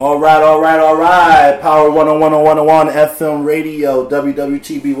All right. Power 101 FM radio,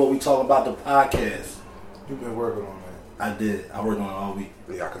 WWTB. What we talking about the podcast? You've been working on that. I did. I worked on it all week.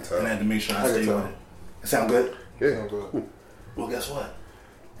 Yeah, I can tell. And I had to make sure I stay with it. It sound good? Yeah, Sound good. Well, guess what?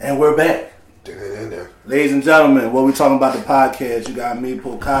 And we're back. There. Ladies and gentlemen, what we talking about the podcast? You got me,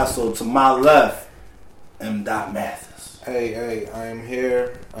 Picasso. To my left, M. Mathis. Hey, I am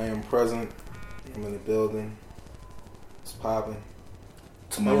here. I am present. I'm in the building. It's popping.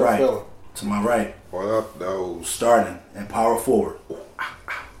 To my right. To my right. What up, though? Starting and power forward.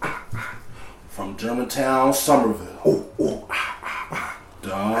 From Germantown, Somerville.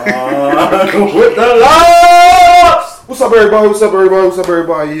 Done with the loves. What's up, everybody?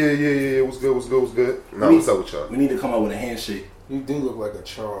 Yeah. What's good? Nah, what's up with y'all? We need to come up with a handshake. You do look like a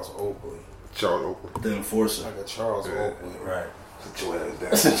Charles Oakley. Charles Oakley. The enforcer. Like a Charles Oakley. Right. Sit your ass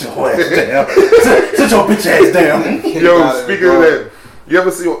down. Sit your ass down. Sit your bitch ass down. Yo, speaking of that, you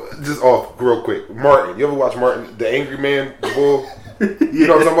ever see, just off real quick, Martin? You ever watch Martin, the Angry Man, the bull? You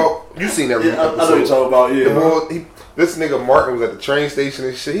know what I'm talking about? You seen every episode. I know what you're talking about, yeah. The bull, this nigga Martin was at the train station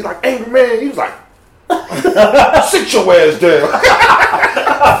and shit. He like, Angry Man. He was like, sit your ass down.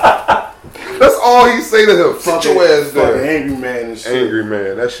 That's all he say to him. Sit your ass down. Angry Man and shit. Angry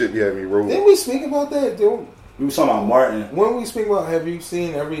Man. That shit had me rolling. Didn't we speak about that, dude? We were talking about Martin. When we speak about, have you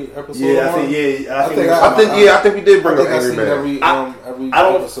seen every episode? Yeah, of Martin? I think we did bring up Angry Man. Every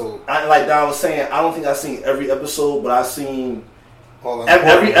episode. Like Don was saying, I don't think I've seen every episode, but I've seen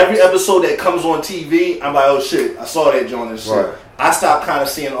every episode that comes on TV. I'm like, oh shit, I saw that joint and shit. Right. I stopped kind of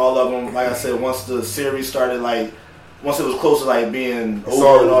seeing all of them. Like I said, once the series started, like once it was close to like being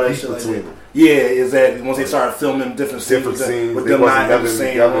over and all that shit. Like that. Yeah, exactly. Once they started filming different scenes with them not in the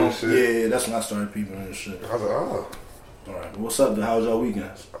same room. Yeah, that's when I started peeping and shit. I was like, oh. All right, what's up? How was y'all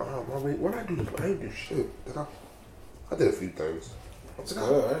weekends? What I do? I ain't do shit. I did a few things. It's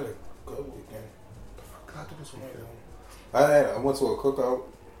good. I had a good weekend. What I do this weekend? I went to a cookout.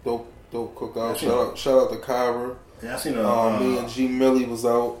 Dope cookout. Shout out to Kyra. Yeah, I seen me and G Millie was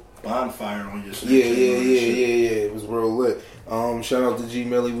out. Bonfire on your Yeah. It was real lit. Shout out to G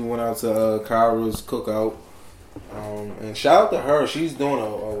Millie. We went out to Kyra's cookout. And shout out to her. She's doing a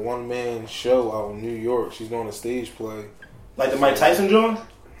one-man show out in New York. She's doing a stage play. Like the Mike Tyson joint?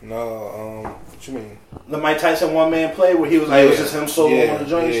 No, what you mean? The Mike Tyson one-man play where he was like, it was just him solo on the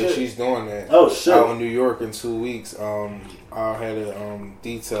joint and shit? Yeah, she's doing that. Oh, shit. Out in New York in 2 weeks. I'll have the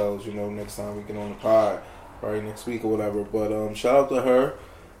details, next time we get on the pod. Right, next week or whatever. But shout out to her.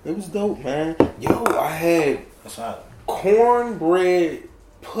 It was dope, man. Yo, I had cornbread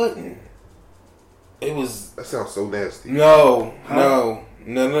pudding. It was... That sounds so nasty. No.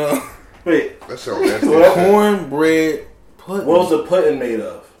 Wait. That sounds nasty. Cornbread pudding. What was the pudding made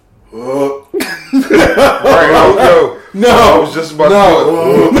of? No. I was just about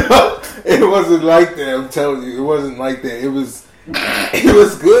to It wasn't like that, I'm telling you. It wasn't like that. It was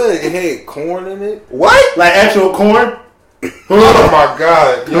good. It had corn in it. What? Like actual corn? Oh my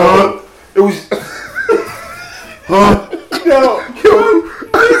god. Yo. It was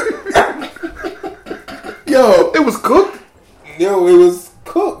Yo, it was cooked? Yo, it was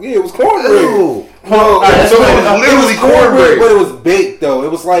cooked. Yeah, it was cornbread. Ew. No, so it was literally cornbread. But it was baked though.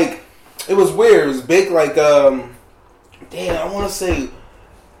 It was like, it was weird. It was baked like, I want to say,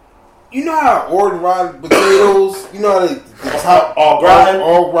 you know how orange rotten potatoes, you know how the top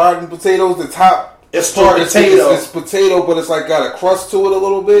all rotten potatoes, the top. It's potato. It's potato, but it's like got a crust to it a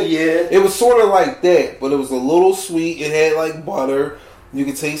little bit. Yeah. It was sort of like that, but it was a little sweet. It had like butter. You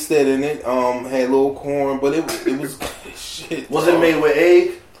could taste that in it. Had a little corn, but it was shit. Was it made with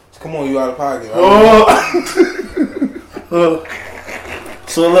egg? Come on, you out of pocket.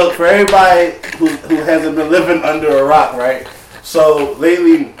 So look, for everybody who hasn't been living under a rock, right? So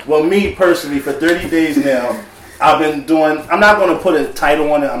lately, well, me personally, for 30 days now, I've been doing, I'm not going to put a title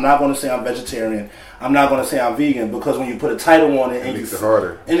on it. I'm not going to say I'm vegetarian. I'm not going to say I'm vegan, because when you put a title on it, it makes it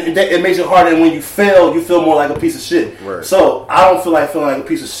harder. And it makes it harder, and when you fail, you feel more like a piece of shit. Right. So I don't feel like feeling like a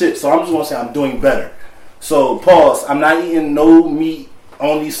piece of shit. So I'm just going to say I'm doing better. So pause. I'm not eating no meat,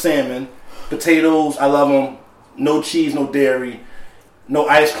 only salmon, potatoes. I love them. No cheese, no dairy, no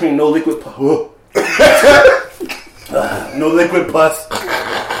ice cream, no liquid no liquid pus,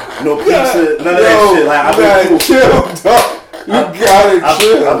 no pizza, none of that shit. Like, I've been chill, dog. You gotta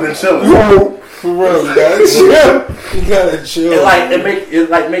chill. I've been chilling. For real, you gotta chill. You gotta chill.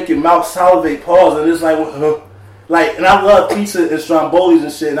 It make your mouth salivate, pause, and it's like, and I love pizza and strombolis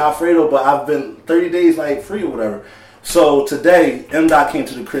and shit and Alfredo, but I've been 30 days like free or whatever. So today, M-Dot came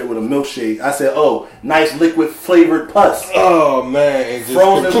to the crib with a milkshake. I said, "Oh, nice liquid flavored pus." Oh man, it just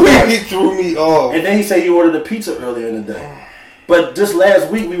frozen completely threw me off. And then he said he ordered a pizza earlier in the day. But just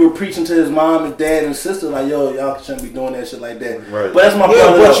last week we were preaching to his mom and dad and sister like, yo, y'all shouldn't be doing that shit like that. Right. But that's my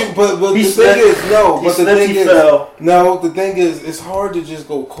brother. But the thing is, it's hard to just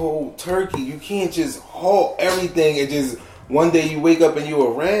go cold turkey. You can't just halt everything and just one day you wake up and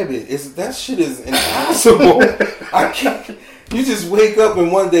you're a rabbit. That shit is impossible. I can't. You just wake up and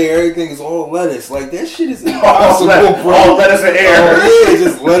one day everything is all lettuce. Like, that shit is impossible, bro. All lettuce and air. Oh, yeah,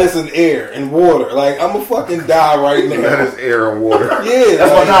 just lettuce and air and water. Like, I'm gonna fucking die right now. Lettuce, air, and water. Yeah,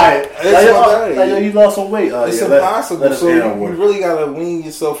 that's my diet. That's my diet. Like, yo, you lost some weight. It's impossible. So you really gotta wean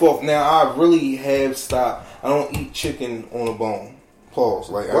yourself off. Now, I really have stopped. I don't eat chicken on a bone. Pause.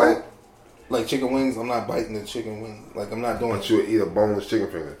 Like, what? Like chicken wings, I'm not biting the chicken wing. Like, I'm not doing it. But you eat a boneless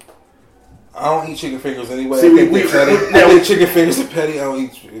chicken finger. I don't eat chicken fingers anyway. See, I think chicken fingers are petty. I don't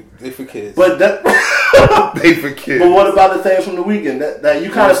eat. They for kids. But that they for kids. But what about the things from the weekend? That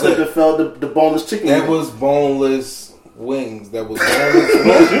you kind of slipped and fell the boneless chicken. That was boneless wings. That was boneless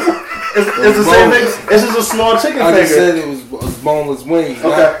wings. It's the same thing. This is a small chicken finger. I just said it was boneless wings.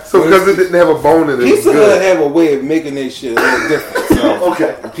 Okay. So because it didn't have a bone in it, Pizza Hut have a way of making their shit a little different. So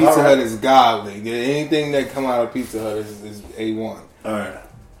okay. Pizza Hut is godly. Anything that come out of Pizza Hut is A1. All right.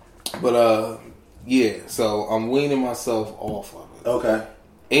 But yeah. So I'm weaning myself off of it. Okay.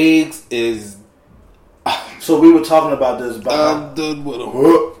 Eggs is. So we were talking about this. I'm done with them.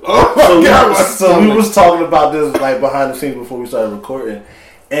 So we was talking about this like behind the scenes before we started recording,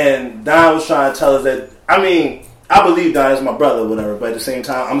 and Don was trying to tell us that. I mean, I believe Don is my brother, or whatever. But at the same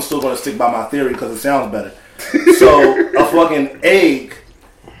time, I'm still going to stick by my theory because it sounds better. So a fucking egg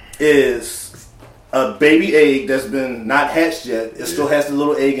is a baby egg that's been not hatched yet. It still has the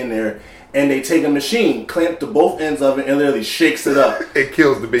little egg in there. And they take a machine, clamp to both ends of it, and literally shakes it up. It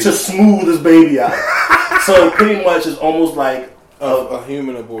kills the baby. To smooth this baby out. So pretty much it's almost like a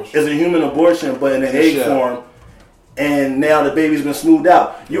human abortion. It's a human abortion, but in an egg form. And now the baby's been smoothed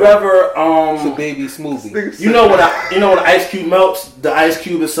out. You ever it's a baby smoothie. You know when the ice cube melts, the ice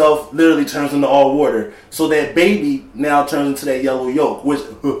cube itself literally turns into all water. So that baby now turns into that yellow yolk, which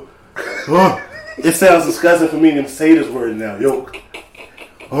it sounds disgusting for me to say this word now, yolk.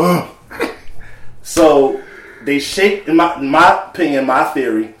 So they shake, in my opinion, my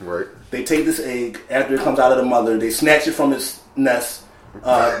theory. Right. They take this egg after it comes out of the mother. They snatch it from its nest.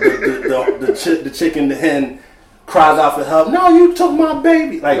 The chicken, the hen, cries out for help. No, you took my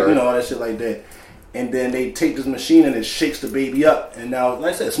baby. Like, right. All that shit like that. And then they take this machine and it shakes the baby up. And now,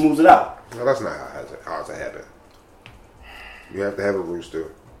 like I said, smooths it out. No, that's not how it happen. You have to have a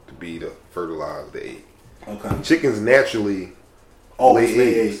rooster to fertilize the egg. Okay. Chickens naturally always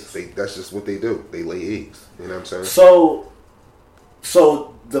lay eggs. That's just what they do. They lay eggs. You know what I'm saying?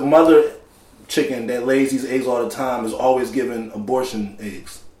 So the mother chicken that lays these eggs all the time is always given abortion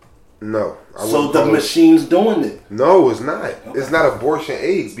eggs. No. So the machine's doing it. No, it's not. Okay. It's not abortion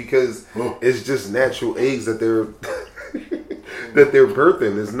eggs because it's just natural eggs that they're that they're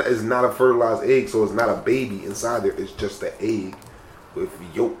birthing. It's not a fertilized egg, so it's not a baby inside there. It's just an egg with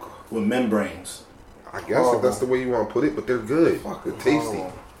yolk. With membranes. I guess if that's the way you want to put it, but they're good. They're tasty.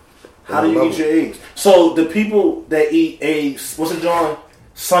 How do you eat your eggs? So the people that eat eggs, what's it, John?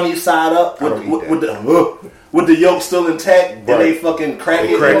 Sunny side up with the yolk still intact, and they fucking crack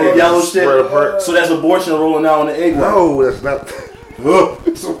it on the yellow shit. So that's abortion rolling out on the egg. No, that's not.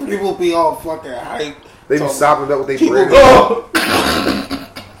 So people be all fucking hyped. They be sopping it up with their bread.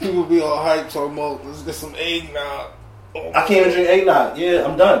 People be all hyped talking about let's get some eggnog. I can't even drink eggnog. Yeah,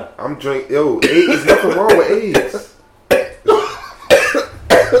 I'm done. I'm drinking. There's nothing wrong with eggs.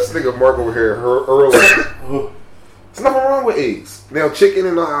 This nigga Mark over here early. There's nothing wrong with eggs. Now chicken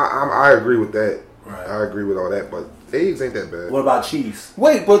and I agree with that. Right. I agree with all that, but eggs ain't that bad. What about cheese?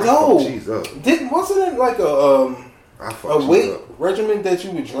 Wait, but cheese up. Wasn't it like a weight regimen that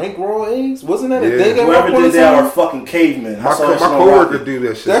you would drink raw eggs? Wasn't that a thing? Whoever did that are fucking cavemen. My coworker do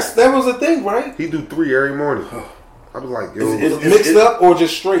that shit. That was a thing, right? He do 3 every morning. I was like, yo, is mixed up or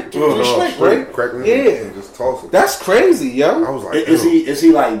just straight? Straight, right? Cracking it and just toss it. That's crazy, yo. I was like, is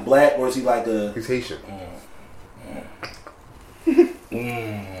he like black or is he like a? He's Haitian.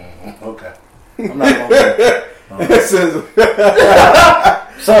 Okay. I'm not gonna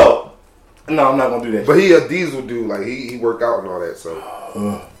So no, I'm not gonna do that. But he a diesel dude, like he work out and all that. So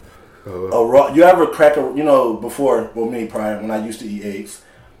you ever crack before? Well, me prior when I used to eat eggs,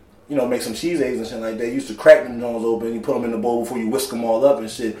 make some cheese eggs and shit like that. You used to crack them joints open. You put them in the bowl before you whisk them all up and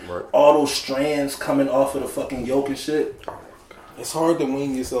shit. Right. All those strands coming off of the fucking yolk and shit. It's hard to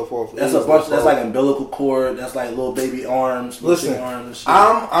wean yourself off. That's a bunch. That's like umbilical cord. That's like little baby arms. Listen, arms and shit.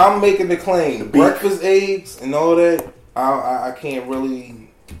 I'm making the claim. Breakfast eggs and all that. I can't really.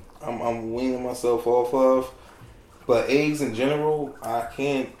 I'm weaning myself off of. But eggs in general, I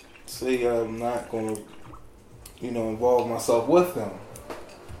can't say I'm not going to, involve myself with them.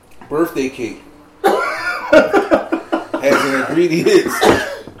 Birthday cake has an ingredients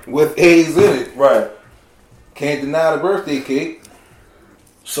with eggs in it. Right. Can't deny the birthday cake.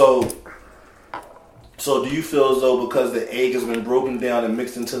 So do you feel as though because the egg has been broken down and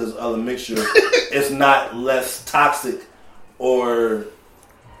mixed into this other mixture, it's not less toxic or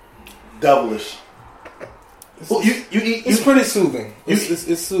devilish? Well, you eat. It's pretty soothing.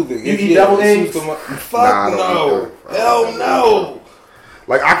 It's soothing. You eat deviled eggs? Fuck no. Hell no.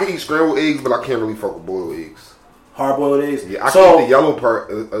 Like, I can eat scrambled eggs, but I can't really fuck with boiled eggs. Hard-boiled eggs? Yeah, I can eat the yellow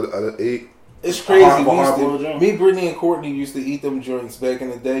part of the egg. It's crazy. Hard-boiled Me, Brittany, and Courtney used to eat them joints back in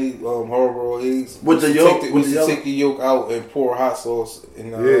the day. Hard-boiled eggs. With the yolk? We used to take the yolk out and pour hot sauce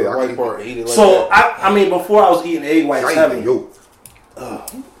in the white part and eat it like so, that. I mean, before I was eating egg whites I heavy. eat the yolk.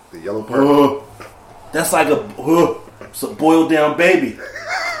 The yellow part. That's like it's a boiled down baby.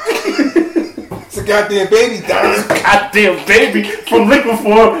 It's a goddamn baby, Don. Goddamn baby from liquid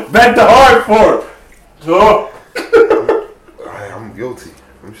form back to hard form. I'm guilty.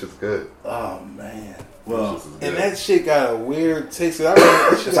 Them shit's good. Oh man. Well, and that shit got a weird taste.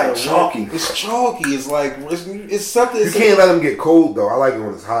 It's like chalky. It's chalky. It's like it's something. You can't let them get cold though. I like it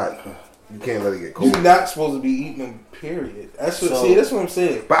when it's hot. You can't let it get cold. You're not supposed to be eating them. Period. That's what. That's what I'm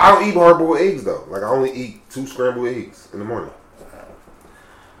saying. But I don't eat hard-boiled eggs though. Like, I only eat 2 scrambled eggs in the morning.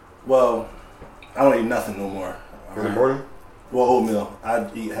 Well, I don't eat nothing no more. In the morning? Well, oatmeal. I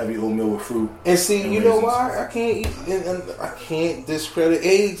eat heavy oatmeal with fruit. And see, you know why I can't eat? And I can't discredit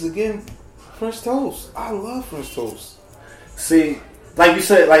eggs again. French toast. I love French toast. See, like you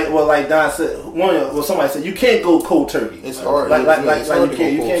said, like Don said, somebody said you can't go cold turkey. It's hard. You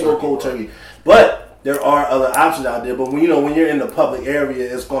can't go cold turkey. But there are other options out there. But when you're in the public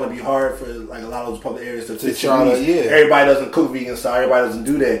area, it's going to be hard for like a lot of those public areas to try to. Yeah. Everybody doesn't cook vegan style. Everybody doesn't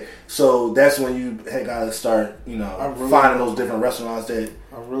do that. So that's when you got to start, finding those different restaurants that.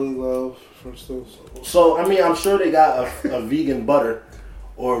 I really love French toast. So I mean, I'm sure they got a vegan butter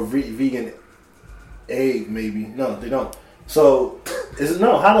or vegan egg, maybe. No, they don't. So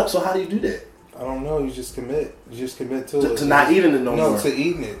how do you do that? I don't know. You just commit. You just commit to it. To not eating it no more. No, to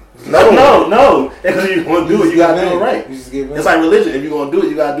eating it. No. Because if you're going to do it, you got to do it right. You just give in. It's like religion. If you're going to do it,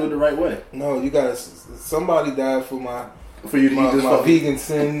 you got to do it the right way. No, you got to. Somebody died for you to eat this my vegan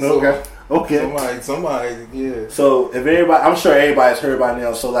sins. Okay. Somebody, yeah. So if everybody, I'm sure everybody's heard by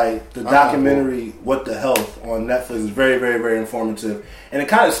now. So like the documentary "What the Health" on Netflix is very, very, very informative, and it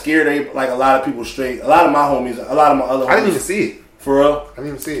kind of scared a lot of people straight. A lot of my homies, a lot of my other homies. I didn't even see it. For real? I didn't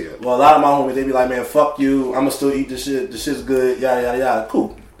even see it yet. Well, a lot of my homies, they be like, man, fuck you. I'm going to still eat this shit. This shit's good. Yada, yada, yada.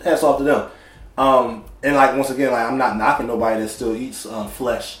 Cool. Hats off to them. And, like, once again, like, I'm not knocking nobody that still eats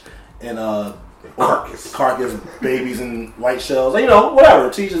flesh and carcass, babies and white shells. Like, whatever.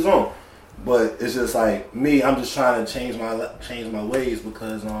 Teach his own. But it's just like, me, I'm just trying to change my ways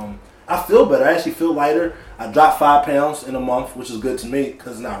because I feel better. I actually feel lighter. I dropped 5 pounds in a month, which is good to me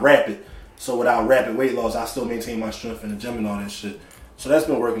because it's not rapid. So without rapid weight loss, I still maintain my strength in the gym and all that shit. So that's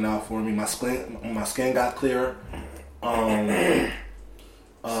been working out for me. My skin got clearer. It's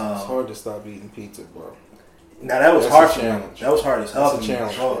hard to stop eating pizza, bro. Now that was hard for me. That was hard as hell. That's a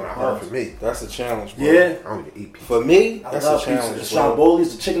challenge. Hard for me. That's a challenge, bro. Yeah. I don't even eat pizza. For me, that's a challenge. The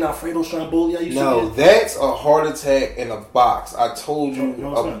Strombolis, the chicken Alfredo Stromboli I used to get. That's a heart attack in a box. I told you.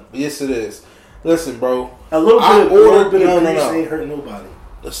 No, yes, it is. Listen, bro. A little bit of grease ain't hurting nobody.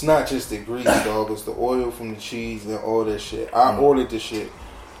 It's not just the grease, dog. It's the oil from the cheese and all that shit. I ordered this shit.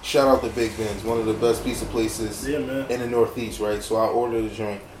 Shout out to Big Ben's, one of the best pizza places in the Northeast, right? So I ordered a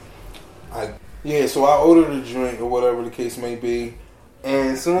joint. So I ordered a joint or whatever the case may be. And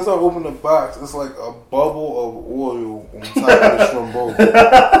as soon as I opened the box, it's like a bubble of oil on top of the Stromboli.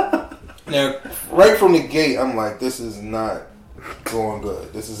 Now, right from the gate, I'm like, this is not going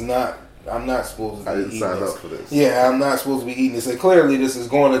good. This is not... I'm not supposed to be eating this. I didn't sign up for this. Yeah, I'm not supposed to be eating this. And clearly this is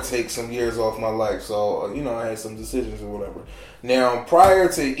going to take some years off my life. So, I had some decisions or whatever. Now, prior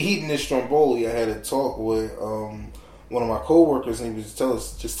to eating this Stromboli, I had a talk with one of my coworkers, and he was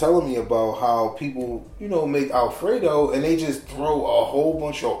just telling me about how people, make Alfredo, and they just throw a whole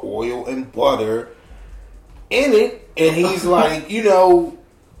bunch of oil and butter in it. And he's like,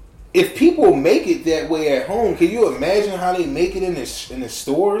 if people make it that way at home, can you imagine how they make it in the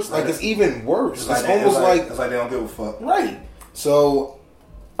stores? Like, it's even worse. It's almost like they don't give a fuck. Right. So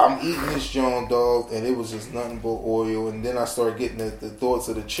I'm eating this John dog, and it was just nothing but oil. And then I started getting the thoughts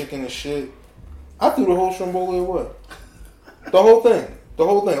of the chicken and shit. I threw the whole Stromboli away. The whole thing.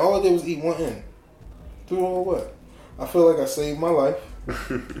 All I did was eat one end. Threw it all away. I feel like I saved my life.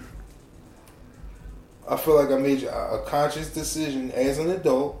 I feel like I made a conscious decision as an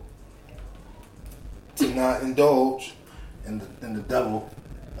adult to not indulge in the devil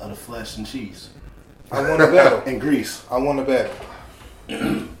of the flesh and cheese. I want a battle. And grease. I want a battle.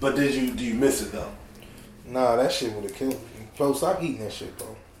 But do you miss it though? Nah, that shit would have killed me. Bro, stop eating that shit,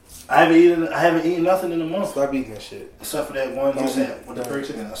 bro. I haven't eaten nothing in a month. Stop eating that shit. Except for that one you said with the curry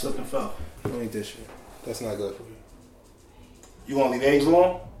chicken. I slipped and fell. Don't eat this shit. That's not good for you. You gonna leave eggs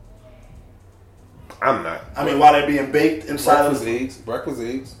alone? I'm not. I mean, while they're being baked inside breakfast eggs. Breakfast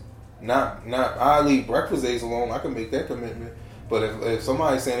eggs. Not. I leave breakfast eggs alone. I can make that commitment. But if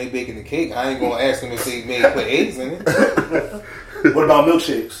somebody's saying they baking the cake, I ain't gonna ask them if they put eggs in it. What about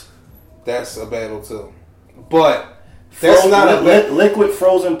milkshakes? That's a battle too. But that's not liquid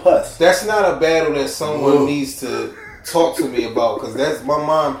frozen pus. That's not a battle that someone needs to talk to me about, because that's my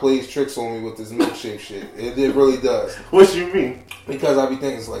mind plays tricks on me with this milkshake shit. It really does. What you mean? Because I be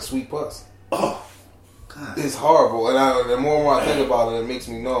thinking it's like sweet pus. Oh, God. It's horrible, and the more I think about it, it makes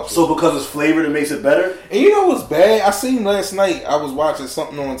me nauseous. So because it's flavored, it makes it better. And you know what's bad? I seen last night. I was watching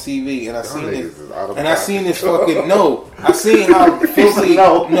something on TV, and I seen this fucking no. I seen how filthy.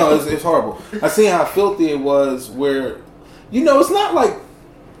 No, it's horrible. I seen how filthy it was. Where, you know, it's not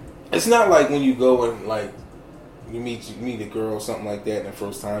like when you go and like you meet a girl or something like that, and the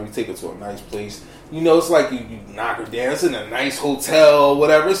first time you take her to a nice place. You know, it's like you knock her down. It's in a nice hotel,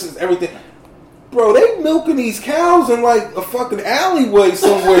 whatever. It's just everything. Bro, they milking these cows in like a fucking alleyway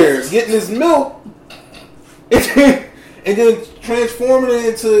somewhere, getting this milk, and then transforming it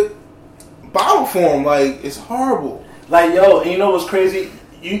into bottle form. Like, it's horrible. Like, yo, and you know what's crazy?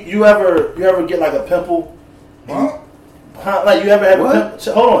 You ever get like a pimple? Huh? Like, you ever have a pimple?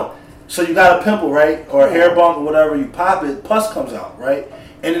 So, hold on. So you got a pimple, right? Or a hair bump or whatever. You pop it, pus comes out, right?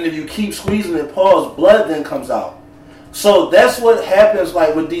 And then if you keep squeezing it, blood then comes out. So that's what happens,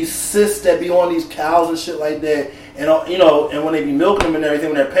 like with these cysts that be on these cows and shit like that, and you know, and when they be milking them and everything,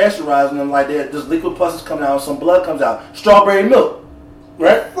 when they're pasteurizing them, like that, this liquid pus is coming out, and some blood comes out. Strawberry milk,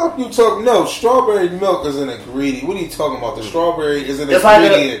 right? Fuck you talking? No, strawberry milk is an ingredient. What are you talking about? The strawberry is an it's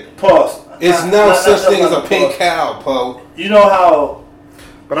ingredient. Like pause. It's no such thing as a pink cow, Po. You know how?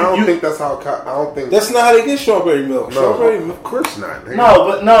 But I don't think that's how. I don't think that's not how they get strawberry milk. No, strawberry milk. Of course not. Nigga.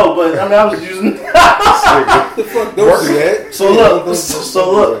 No, but I mean, I was using. The fuck? Don't do that. So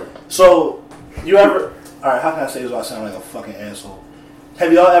look. So you ever? All right. How can I say this without sounding like a fucking asshole?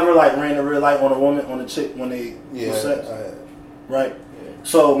 Have y'all ever like ran a red light on a woman, on a chick when they have sex? I have. Right. Yeah.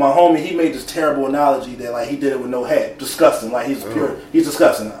 So my homie, he made this terrible analogy that like he did it with no hat. Disgusting. Like he's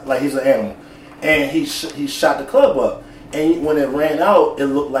disgusting. Like he's an animal, and he shot the club up. And when it ran out, it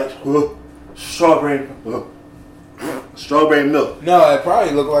looked like strawberry milk. No, it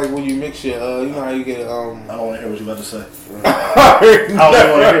probably looked like when you mix your, you know how you get, I don't want to hear what you're about to say. I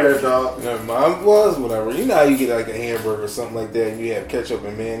don't want to hear it, dog. Never mind, whatever. You know how you get like a hamburger or something like that, and you have ketchup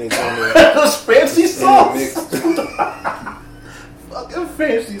and mayonnaise on there. Those fancy sauce. Fucking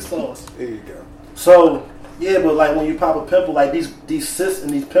fancy sauce. There you go. So, yeah, but like when you pop a pimple, like these cysts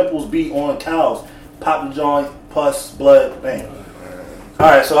and these pimples be on cows. Pop the joint, pus, blood, bam.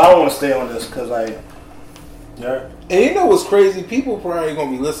 Alright, so I don't want to stay on this because yeah. And you know what's crazy? People probably going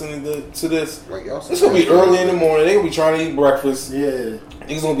to be listening to this. Like, y'all it's going to be early in the morning. They're going to be trying to eat breakfast. Yeah.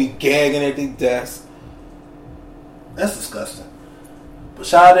 Niggas going to be gagging at their desk. That's disgusting. But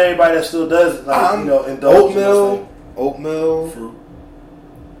shout out to everybody that still does it. Like, you know, indulge oatmeal,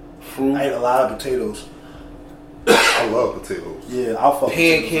 fruit. I ate a lot of potatoes. I love potatoes. Yeah, I'll fuck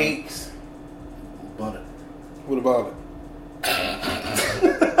pancakes. Butter. What about it?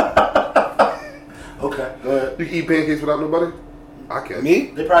 Okay, go ahead. You can eat pancakes without no butter? I can. Me?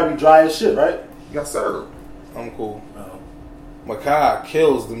 They probably be dry as shit, right? Yes, sir. I'm cool. Makai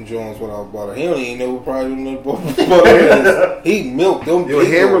kills them Jones without butter. He don't even know what probably butter is. He milked them. Your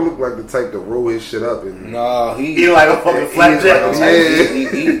hammer look like the type to roll his shit up and. Nah, he like a fucking flapjack.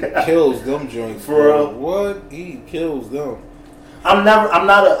 He kills them joints. For real? What? He kills them.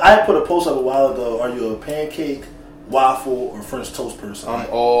 I put a post up a while ago. Are you a pancake, waffle, or French toast person? I'm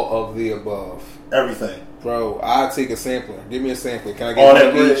all of the above. Everything. Bro, I take a sampler. Give me a sampler. Can I get one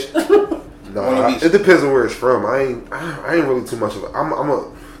of each? No, it depends on where it's from. I ain't really too much of it. I'm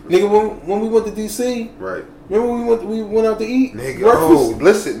a nigga. When we went to DC, right? Remember we went out to eat? Nigga, breakfast?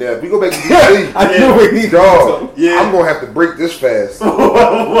 Listen now. If we go back to DC, I knew where he dog. Yeah, I'm gonna have to break this fast.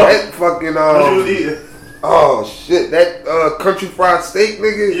 That fucking What you was eating? Oh shit, that country fried steak,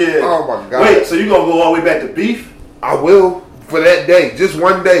 nigga. Yeah. Oh my god. Wait, so you gonna go all the way back to beef? I will. for that day, just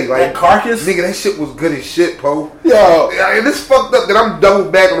one day. Like That carcass? nigga, that shit was good as shit, po. Yo. And it's fucked up that I'm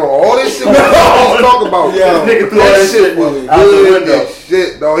double backing on all this shit we always talk about. Yo. Nigga threw all That that shit was out the good window. as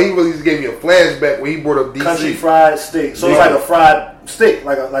shit, dog. He really just gave me a flashback when he brought up DC. Country fried steak. So it's like a fried steak,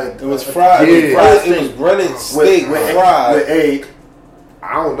 like It was fried. Yeah. It was breaded steak fried. with egg.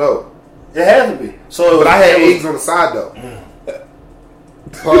 I don't know, It had to be. So, but I had it was- eggs on the side though.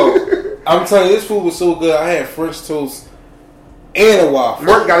 Bro, I'm telling you, this food was so good. I had French toast and a waffle.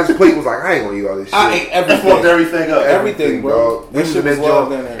 Mark got his plate. Was like, I ain't gonna eat all this shit. I ate It fucked everything. everything up. Everything, bro. dog. That shit was wild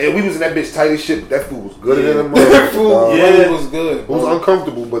down there. and we was in that bitch tight as shit. But that food was good Yeah. than a That motherfucker. food dog. Yeah. really was good. It was Bro.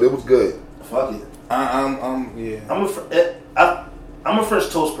 uncomfortable, but it was good. Fuck it. Yeah. I'm a French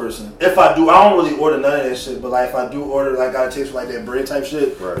toast person. If I do, I don't really order none of that shit. But like, if I do order, like, gotta taste like that bread type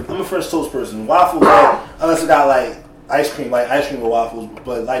shit. Right. I'm a French toast person. Waffles, like, unless it got like ice cream with waffles.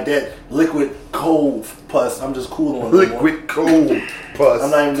 But like that liquid cold pus, I'm just cool on. Liquid cold pus.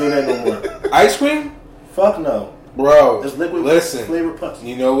 I'm not even doing that no more. Ice cream? Fuck no. Bro, It's liquid listen. flavored pus.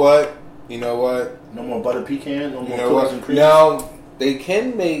 You know what? You know what? No more butter pecan. No You more know cookies what? and cream. Now, they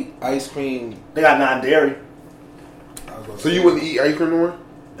can make ice cream. They got non-dairy. So you wouldn't eat ice cream no more?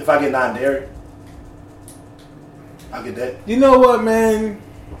 If I get non-dairy, I'll get that. You know what, man?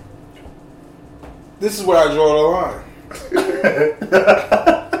 This is where I draw the line.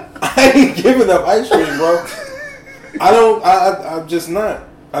 I ain't giving up ice cream, bro. I'm just not.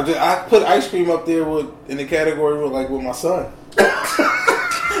 I put ice cream up there in the category with my son.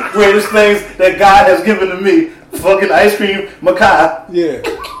 Greatest things that God has given to me. Fucking ice cream, Makai. Yeah.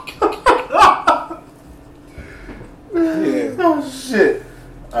 Yeah. Oh shit.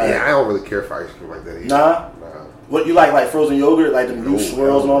 Yeah, I don't really care for ice cream like that either. Nah. What you like frozen yogurt, like the loose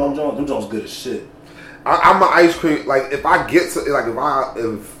swirls and all them joints? Them joints good as shit. I'm an ice cream. Like if I get to, like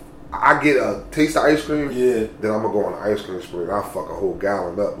if I get a taste of ice cream, Yeah. then I'm gonna go on an ice cream spree and I'll fuck a whole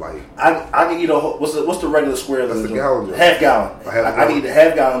gallon up. Like I can eat a whole. What's the regular square? That's of the joint? gallon joint. Half gallon. A half I can gallon. eat the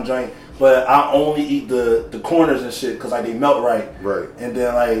half gallon joint, but I only eat the corners and shit because like they melt right. Right. And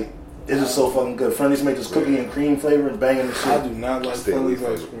then like it's just so fucking good. Friendly's make this cookie and cream flavor and banging the shit. I do not like Stay away Friendly's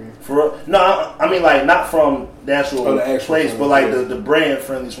from ice it. cream. For real? No, I mean like not from the actual, Oh, the actual place, but Friendly's, like yeah. the brand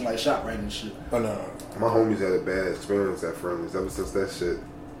Friendly's from like ShopRite and shit. Oh no. my homies had a bad experience at Friendly's ever since that shit.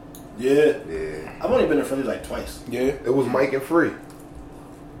 Yeah. Yeah, I've only been to Friendly's like twice. Yeah. it was Mike and Free.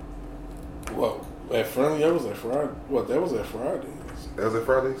 Well, at Friendly, that was at Friday. What? That was at Fridays. That was at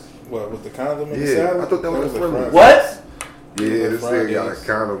Fridays. What, with the condom and the Yeah, salad? I thought that was at Friendly's. Fridays. What? Yeah, this nigga got a Fridays.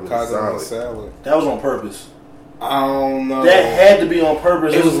 condom with Condom and salad. salad. That was on purpose. I don't know. That had to be on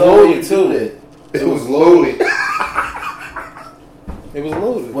purpose. It There's was no way loaded, you do too. that. It was loaded. It was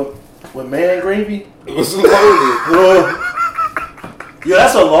loaded. With man gravy? It was loaded. Yo,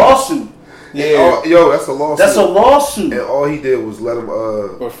 that's a lawsuit. Yeah. Oh, yo, that's a lawsuit. That's a lawsuit. And all he did was let him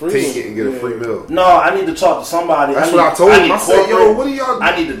For free. take it and get a Yeah. free meal. No, I need to talk to somebody. That's need- what I told him. need I said, yo, corporate. what are y'all?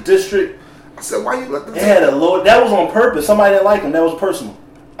 I need the district. I said, why you let them It take had it? a load. That was on purpose. Somebody didn't like him. That was personal.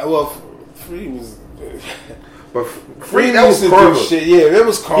 Well, Free was. But Free, that used was to karma. do shit. Yeah, that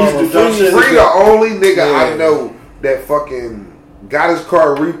was karma. He used to do dumb shit. Free the only nigga Yeah. I know that fucking got his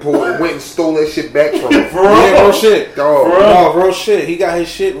car repo and went and stole that shit back from him. For Yeah, real? real shit. Dog. For real? No, real shit. He got his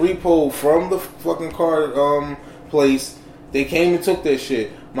shit repoed from the fucking car place. They came and took that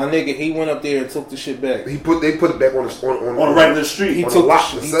shit. My nigga, he went up there and took the shit back. They put it back on the On a regular street. He on took the lot the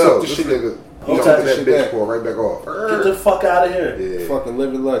shit- he themselves. took the This shit- nigga he jumped took in the that shit bitch back. for right back off. Get the fuck out of here. Yeah. Fucking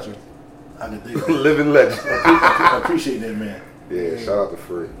living legend. I can dig it. Living legend. I appreciate that, man. Yeah, shout out to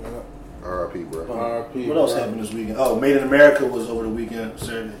Free. R.I.P. bro. R.I.P. What else bro. happened this weekend? Oh, Made in America was over the weekend,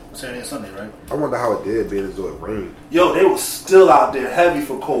 Saturday and Sunday, right? I wonder how it did being as though it rained. Yo, they was still out there heavy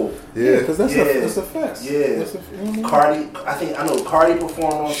for cold. Yeah, because that's Yeah. a fest. Yeah. That's Cardi, I know Cardi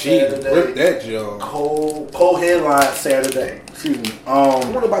performed on She Saturday. ripped that job. Cold headline Saturday. Excuse me. I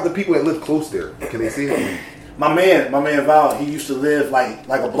wonder about the people that live close there. Can they see it? My man Val, he used to live like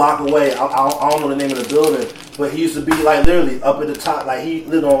a block away. I don't know the name of the building, but he used to be like literally up at the top. Like he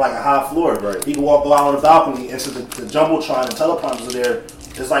lived on like a high floor. Right. He could walk out on the balcony, and so the jumbotron and teleprompters are there.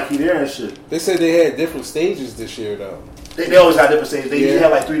 It's like he there and shit. They said they had different stages this year though. They always got different stages. They usually Yeah.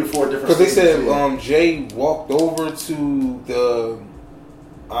 have like 3 to 4 different. Because they stages. said Jay walked over to the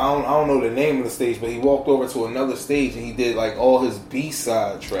I don't know the name of the stage, but he walked over to another stage and he did like all his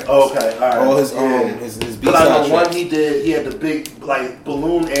B-side tracks. Okay, all right. All his Yeah. his But I B-side know one tracks. he had the big like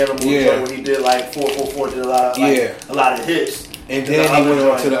balloon animal Yeah. joint where he did like 444 did a lot of hits. And then he went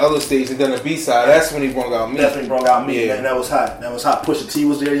on to the other stage and done the B-side. That's when he brought out me. Definitely brought out me. Yeah. And that was hot. Pusha T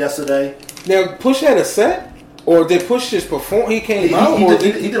was there yesterday. Now Push had a set. Or did Push just perform? He came out.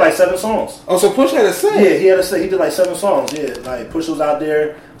 He did like 7 songs. Oh, so Push had a set. Yeah, he had a set. He did like 7 songs. Yeah, like Push was out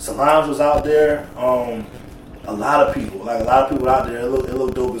there. Solange was out there. A lot of people out there. It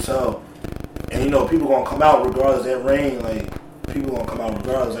looked dope as hell. And you know, people gonna come out regardless. That rain, like people gonna come out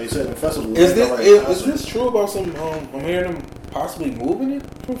regardless. Like you said, in festivals. Is this true about some? I'm hearing them possibly moving it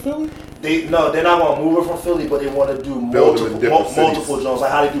from Philly. They're not gonna move it from Philly, but they want to do multiple joints.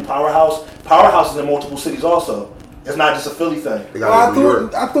 Like how they do Powerhouse. Powerhouse is in multiple cities also. It's not just a Philly thing.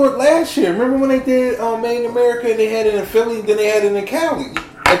 Well, I thought last year. Remember when they did Made in America? They had it in Philly, then they had it in Cali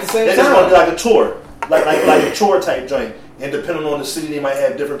at the same time. It's gonna be like a tour, like a tour type joint. And depending on the city, they might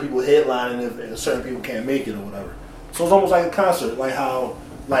have different people headlining if certain people can't make it or whatever. So it's almost like a concert, like how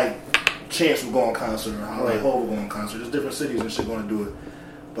like Chance would go on concert or how like Hov would go on concert. There's different cities and shit going to do it.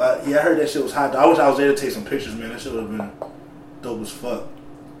 But yeah, I heard that shit was hot. I wish I was there to take some pictures, man. That shit would have been dope as fuck.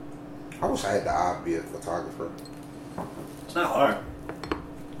 I wish I had the eye to be a photographer. It's not hard.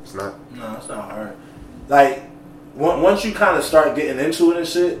 It's not? No, it's not hard. Like, once you kind of start getting into it and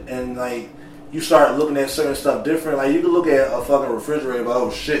shit, and like, you start looking at certain stuff different, like, you can look at a fucking refrigerator, but oh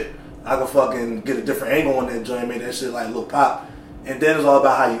shit, I can fucking get a different angle on that joint, make that shit like look pop. And then it's all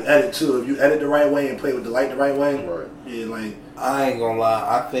about how you edit too. If you edit the right way and play with the light the right way, yeah, like. I ain't gonna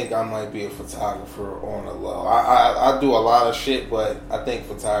lie, I think I might be a photographer on the low. I do a lot of shit, but I think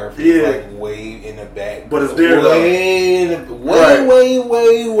photography is like way in the back. But it's there way in the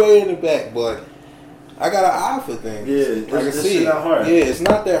back. But I got an eye for things. Yeah, I can see it. Not hard. Yeah, it's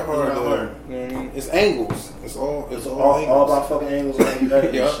not that hard. It's not hard. You know what I mean? It's angles. It's all angles. All about fucking angles and you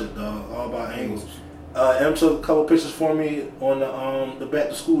edit this shit, dog. All about angles. M took a couple pictures for me on the back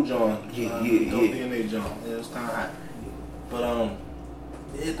to school John. DNA John. Yeah, it's kind of hot. But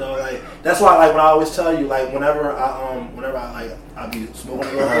yeah, dog. Like that's why, like when I always tell you, like whenever I be smoking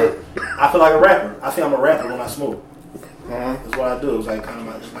a little bit, I feel like a rapper. I think I'm a rapper when I smoke. That's what I do. It's like kind of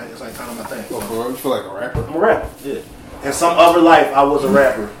my thing. Oh, bro, you feel like a rapper? I'm a rapper. Yeah. In some other life, I was a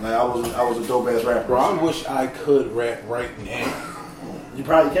rapper. Like I was a dope ass rapper. Bro, I wish I could rap right now. You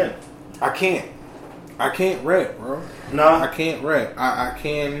probably can. I can't rap, bro. No, I can't rap. I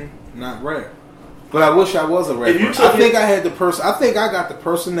can not rap. But I wish I was a rapper. I think I had the I think I got the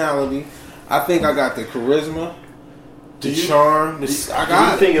personality. I think I got the charisma, the charm. Do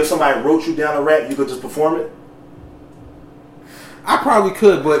you think if somebody wrote you down a rap, you could just perform it? I probably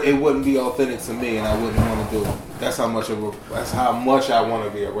could, but it wouldn't be authentic to me, and I wouldn't want to do it. That's how much I want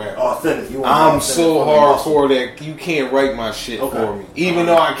to be a rapper. Authentic. I'm so hardcore that you can't write my shit for me. Even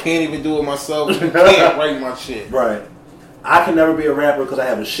though I can't even do it myself, you can't write my shit. Right. I can never be a rapper because I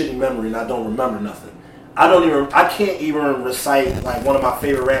have a shitty memory and I don't remember nothing. I can't even recite like one of my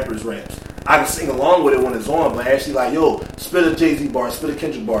favorite rappers' raps. I can sing along with it when it's on, but actually like, yo, spit a Jay-Z bar, spit a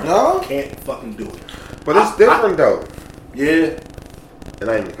Kendrick bar. No? I can't fucking do it. But it's different though. Yeah.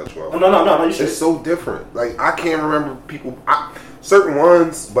 And I ain't even cut you off. No, you should. It's so different. Like I can't remember certain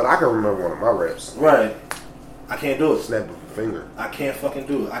ones, but I can remember one of my raps. Right. I can't do it. Snap of a finger. I can't fucking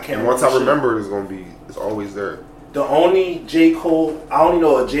do it. I can't. And once I remember it, it's always there. The only J. Cole, I only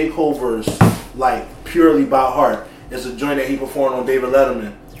know a J. Cole verse, like, purely by heart. It's a joint that he performed on David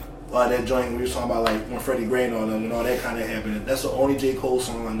Letterman. That joint we were talking about, like, when Freddie Gray and all them and all that kind of happened. That's the only J. Cole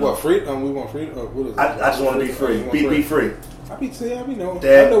song I know. What, free? We want free? What is it? I just want to be free. Be free. I know.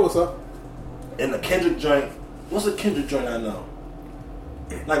 That, I know what's up. And the Kendrick joint, what's a Kendrick joint I know?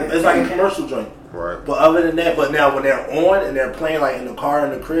 Like, it's like a commercial joint. Right. But other than that, but now when they're on and they're playing, like, in the car,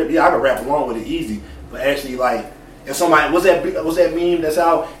 in the crib, yeah, I can rap along with it easy. But actually, like, if somebody, what's that meme that's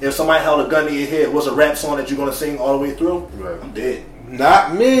out? If somebody held a gun to your head, what's a rap song that you're gonna sing all the way through? Right. I'm dead.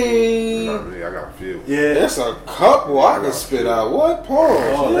 Not me. I got a few. Yeah, that's a couple I can spit out. What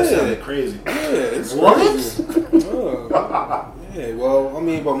pause? Oh, that sounded crazy. Yeah, it's what? Crazy. Yeah, well, I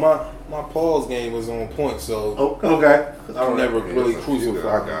mean, but my pause game was on point, so okay. I never really crucified.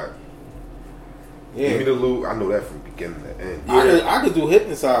 I got. Yeah. Give me the loop. I know that from beginning to end. Yeah. I could do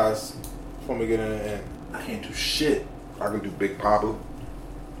hypnotize from beginning to end. I can't do shit. I can do Big Papa.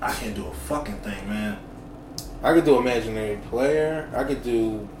 I can't do a fucking thing, man. I could do Imaginary Player. I could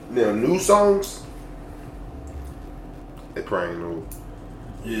do new songs. They probably know.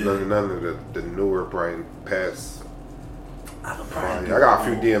 Yeah. None of the newer probably past. I got a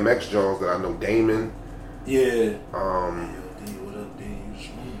few DMX Jones that I know. Damon. Yeah.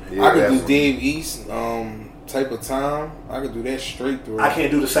 Yeah, I could do Dave East type of time. I could do that straight through. I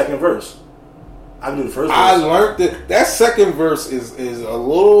can't do the second verse. I can do the first verse. I learned that second verse is a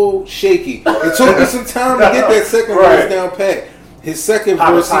little shaky. It took me some time to get that second verse down pat. His second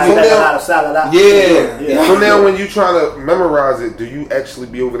verse is yeah. So now when you try to memorize it, do you actually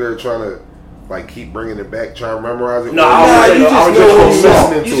be over there trying to like keep bringing it back, trying to memorize it? No,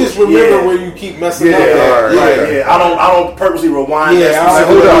 you just remember where you keep messing up. Yeah. I don't purposely rewind. Yeah,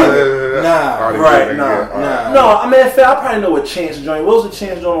 hold on. Nah. No, I mean, I probably know what Chance joint. What was the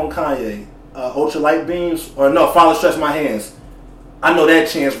Chance joint on Kanye? Ultra Light Beams? Or no, Father Stretch My Hands. I know that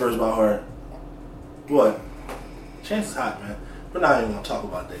Chance verse by heart. What? Chance is hot, man. We're not even gonna talk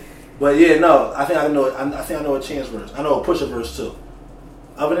about that. But yeah, no, I think I know a Chance verse. I know a Pusha verse too.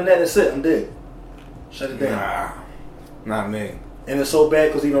 Other than that, that's it. I'm dead. Shut it down. Nah, not me. And it's so bad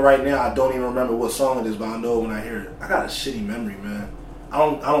because even right now, I don't even remember what song it is, but I know when I hear it. I got a shitty memory, man. I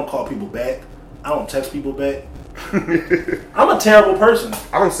don't call people back. I don't text people back. I'm a terrible person.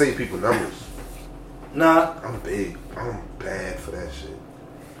 I don't save people numbers. Nah. I'm big. I'm bad for that shit.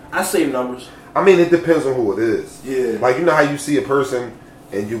 I save numbers. I mean, it depends on who it is. Yeah. Like, you know how you see a person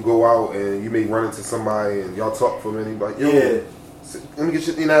and you go out and you may run into somebody and y'all talk for a minute and be like, yo, let me get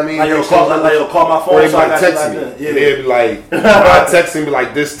you, you know what I mean? Like, you'll call my phone, or they so might I got text you me. like that. Yeah. And they'll be like, I text him, be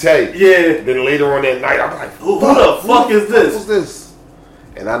like, this Tay. Yeah. Then later on that night, I'm like, who the fuck is this? Who's this?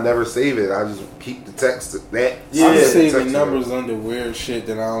 And I never save it. I just keep the text to that. Yeah. I'm saving numbers under weird shit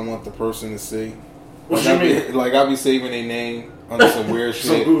that I don't want the person to see. What you mean? I be saving their name under some weird shit.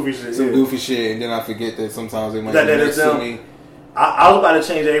 Some goofy shit. Some goofy shit, and then I forget that sometimes they might be next to me. I was about to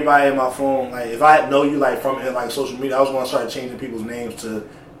change everybody in my phone. Like, if I know you, like, from like social media, I was going to start changing people's names to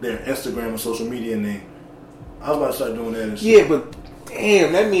their Instagram and social media name. I was about to start doing that and shit. Yeah, but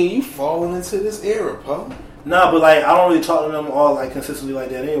damn, that means you falling into this era, Paul. Nah, but like, I don't really talk to them all like consistently like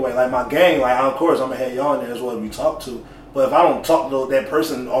that anyway. Like, my gang, like, of course, I'm going to have y'all in there as well as we talk to. But if I don't talk to that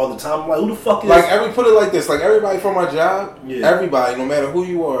person all the time, I'm like, who the fuck is... Like, put it like this. Like, everybody from my job, everybody, no matter who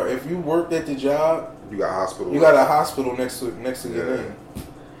you are, if you worked at the job... You got a hospital. You got a hospital next to your name.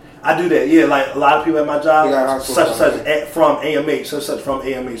 I do that, yeah. Like, a lot of people at my job, such and such from AMH, such and such from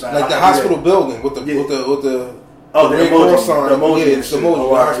AMH. Like the hospital building with the the Red Cross sign. The emoji. Yeah, it's the emoji.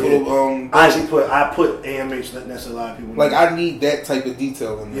 The hospital. I actually put AMH next to a lot of people. Like, I need that type of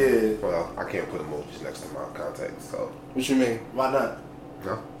detail in there. Yeah. Well, I can't put emojis next to my contacts, so... What you mean? Why not?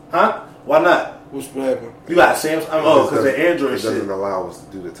 No. Huh? Why not? What's happening? You got Samsung? Because the Android shit. It doesn't allow us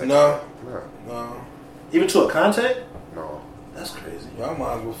to do the text. No. Even to a contact? No. That's crazy. Y'all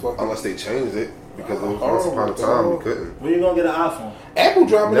might as well fucking... Unless they changed it. Because once upon a time, we couldn't. When you gonna get an iPhone? Apple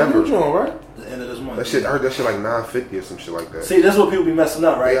dropping a new joint, right? The end of this month. That shit, I heard that shit like $950 or some shit like that. See, that's what people be messing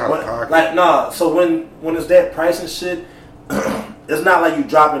up, right? So when it's that price and shit, it's not like you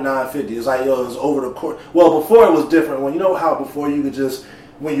dropping $950. It's like, yo, it's over the course. Well, before it was different. When you know how before you could just,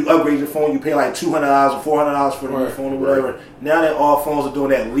 when you upgrade your phone, you pay like $200 or $400 for the new phone or whatever. Right. Now that all phones are doing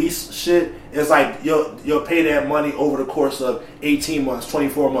that lease shit, it's like you'll pay that money over the course of 18 months,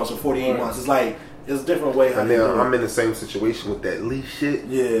 24 months, or 48 months. It's like, it's a different way. And then I'm in the same situation with that lease shit.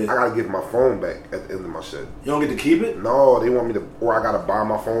 Yeah. I gotta give my phone back at the end of my shit. You don't get to keep it? No, they want me to, or I gotta buy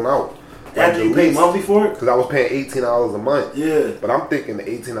my phone out. After you pay monthly for it? Because I was paying $18 a month. Yeah. But I'm thinking the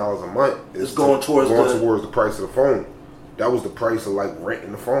 $18 a month is going towards the price of the phone. That was the price of like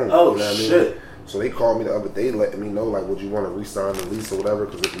renting the phone. Oh, you know what shit. I mean? So they called me the other day letting me know, like, would you want to re-sign the lease or whatever?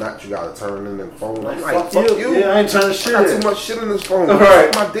 Because if not, you got to turn in the phone. I'm like, fuck you. Yeah, I ain't turning shit in. I got too much shit in this phone.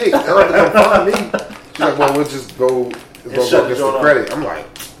 Right. My dick. They have to come find me. She's like, well, we'll just go against the credit. I'm like,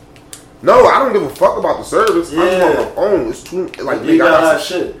 no, I don't give a fuck about the service. Yeah. I just want my phone. It's too, like, nigga,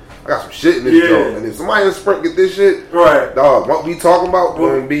 I got some shit in this joint. And if somebody in Sprint get this shit, right, dog, what we talking about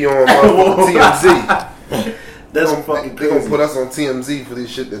going to be on TMZ. That's fucking crazy. They're going to put us on TMZ for this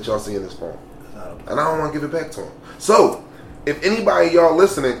shit that y'all see in this phone. And I don't want to give it back to them. So, if anybody y'all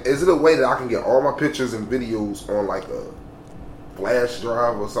listening, is it a way that I can get all my pictures and videos on like a flash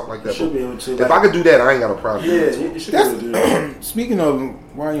drive or something like that? You should be able to. If I could do that, I ain't got a problem. Yeah, you should be able to do that. Speaking of,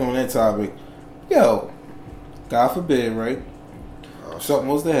 while you're on that topic, yo, God forbid, right? Something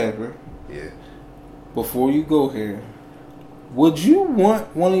was to happen. Yeah. Before you go here, would you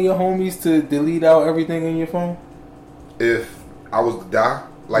want one of your homies to delete out everything in your phone? If I was to die,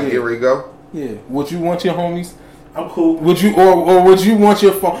 like here we go. Yeah. Would you want your homies? I'm cool. Would you or would you want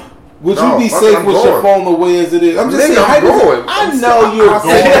your phone? Would you be safe with your phone the way as it is? I'm just saying. I'm going. I know you're going.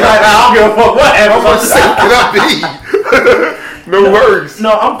 I don't give a fuck what happens. I'm safe. No worries.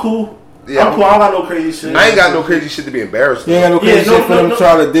 No, I'm cool. Yeah, I'm cool. I don't got no crazy shit. I ain't got no crazy shit to be embarrassed. You ain't got no crazy shit for them to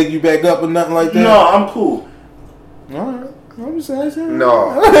try to dig you back up or nothing like that? No, I'm cool. All right. I'm just saying.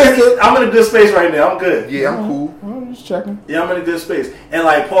 No. I'm in a good space right now. I'm good. Yeah, I'm cool. I'm just checking. Yeah, I'm in a good space. And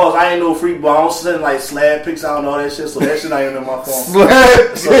like, pause, I ain't no freak, but I don't send like slab pics out and all that shit, so that shit ain't in my phone.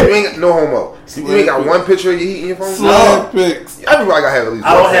 Slab? So you ain't no homo. You ain't got one picture of your heat in your phone? Slab pics. Everybody gotta have at least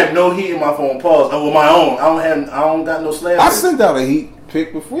I don't have no heat in my phone. Pause. With my own. I don't got no slab pics. I sent out a heat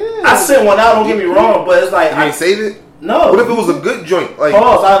pic before. Yeah. I sent one out. Don't get me wrong, but it's like You ain't saved it? no. What if it was a good joint? Like,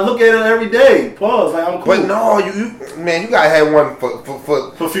 Pause. I look at it every day. Pause. Like, I'm cool. but no, you man, you gotta have one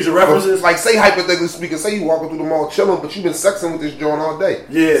For future references. like, say hypothetically speaking, say you walking through the mall chilling, but you've been sexing with this joint all day.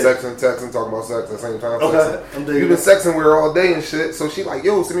 Yeah. Sexing, texting, talking about sex at the same time. Okay, Sexing. I'm digging You've been it. sexing with her all day and shit. So she like,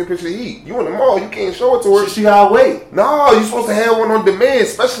 yo, send me a picture of heat. You in the mall, you can't show it to her. She gotta wait. No, you supposed to have one on demand,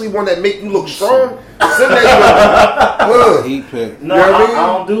 especially one that make you look strong. Send that joint. Heat pic. No, You know what I mean? I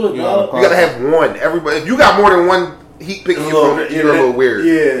don't do it, Yeah, dog. You gotta have one. Everybody, if you got more than one heat pic, you're a little weird.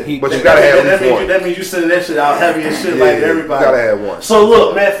 Yeah, But you gotta have one. That means you sending that shit out heavy and shit like everybody. You gotta have one. So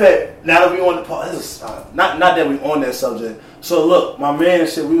look, matter of fact, now that we on the pause, not that we on that subject. So look, my man and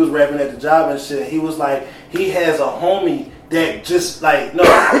shit, we was rapping at the job and shit. He was like, he has a homie that just like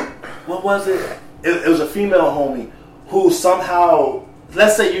what was it? It was a female homie who somehow.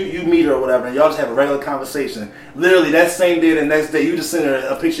 Let's say you meet her or whatever, and y'all just have a regular conversation. Literally, that same day, the next day, you just send her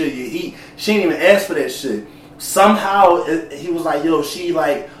a picture of your heat. She didn't even ask for that shit. Somehow, he was like, yo, she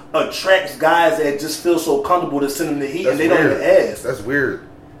like attracts guys that just feel so comfortable to send them the heat, That's and they weird. don't even ask. That's weird.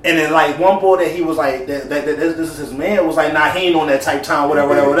 And then like one boy that he was like, that this is his man, was like, nah, he ain't on that type time,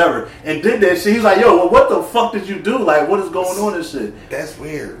 whatever. And did that shit. He's like, yo, well, what the fuck did you do? Like, what is going on and shit? That's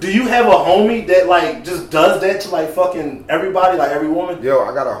weird. Do you have a homie that like just does that to like fucking everybody, like every woman? Yo,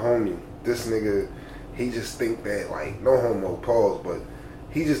 I got a homie. This nigga, he just think that, like, no homo, pause, but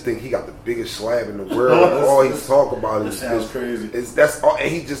he just think he got the biggest slab in the world. And all he talk about That is sounds crazy. That's all, and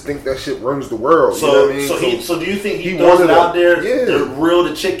he just think that shit runs the world. So, you know what I mean? so do you think he he throws one it of out them. there Yeah. to reel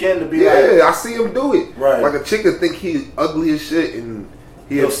the chick in to be yeah, like, I see him do it. Right. Like a chick would think he ugly as shit, and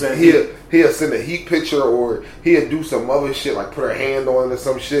He'll send he'll send a heat picture, or he'll do some other shit, like put her hand on it or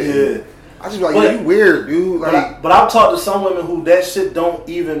some shit. Yeah. And I just be like, But- yeah, you weird, dude. Like, but I've talked to some women who that shit don't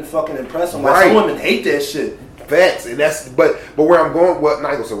even fucking impress them. Like Right. some women hate that shit. facts, and that's but where I'm going, well,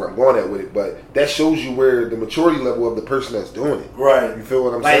 not gonna say where I'm going at with it, but that shows you where the maturity level of the person that's doing it. Right. You feel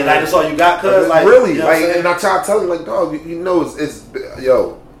what I'm Like saying? that's all you got, cuz like really, you know what I'm like, saying? and I try to tell him, like, dog, you know, it's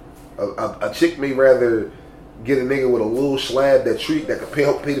yo, a chick may rather get a nigga with a little slab that can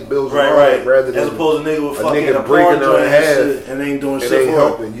help pay the bills, right. rather than As opposed to nigga with a fucking nigga a breaking porn her joint in and half shit and ain't doing and shit ain't for her.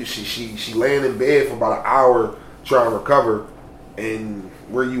 helping. She laying in bed for about an hour trying to recover, and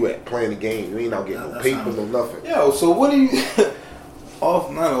where you at playing the game? You ain't out getting no That's paper, not- no nothing. Yo, so what do you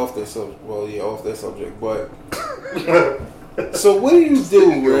not off that subject? Well, yeah, off that subject, but so what do you do,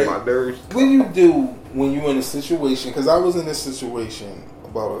 Get on right? my nerves. What do you do when you're in a situation? Because I was in this situation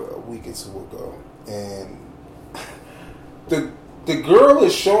about a week or two ago, and the girl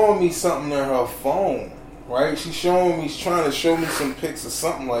is showing me something on her phone, right? She's trying to show me some pics or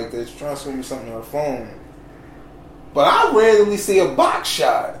something like that. She's trying to show me something on her phone. But I randomly see a box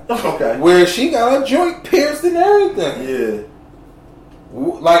shot Okay. where she got her joint pierced and everything. Yeah.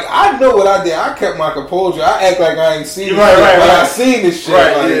 Like, I know what I did. I kept my composure. I act like I ain't seen this Right, shit, right, but I right. seen this shit.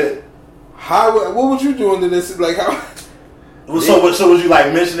 Right, like, yeah. what would you do under this? Like, how? So was you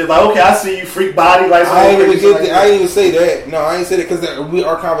like mentioning like, okay, I see you freak body like I ain't even something get. I ain't even say that. No, I ain't say that because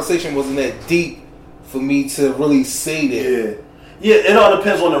our conversation wasn't that deep for me to really say that. Yeah. Yeah, it all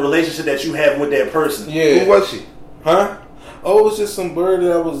depends on the relationship that you have with that person. Yeah. Who was she? Huh? Oh, it was just some bird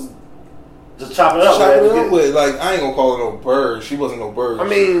that I was Just chop it up. chopping it man. up with. Like, I ain't gonna call her no bird. She wasn't no bird. I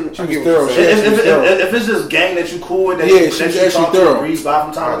mean, she I was get what you're thorough. saying. She was thorough. If it's just gang that you cool with, that Yeah, you, she's that you actually talk to thorough. and breeze by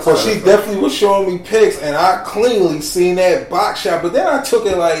from time to So time. she definitely was showing me pics, and I cleanly seen that box shot. But then I took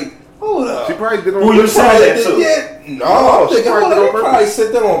it like, hold up. She probably did on Who you purpose. saying that to? Yeah, no, No, I'm she thinking, probably hold did up, on they probably purpose.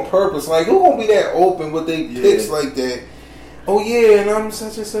 said that on purpose. Like, who gonna be that open with they Yeah. pics like that? Oh yeah, and I'm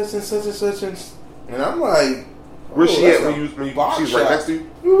such and such and such and such and I'm like, Where's oh, she that's at a when you box she was right shot. next to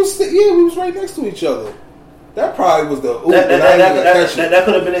you? We was right next to each other. That probably was the oop, and I didn't even catch it. that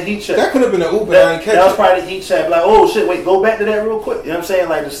could have been a heat check. That could have been an oop, and I didn't That was catch it. probably the heat check. Like, oh shit, wait, go back to that real quick. You know what I'm saying?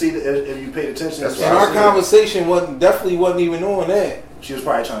 Like to see if you paid attention. That's And what I our said. conversation wasn't even on that. She was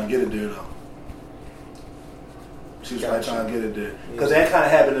probably trying to get it there though. She was probably trying to get it there because that kind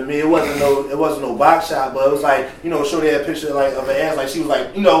of happened to me. It wasn't no box shot, but it was like, you know, shorty had a picture like of her ass, like she was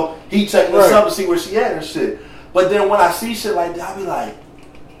like, you know, he checking us Right. up to see where she at and shit. But then when I see shit like that, I be like,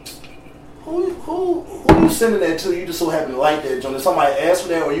 who you sending that to? You just so happen to like that, John? Did somebody ask for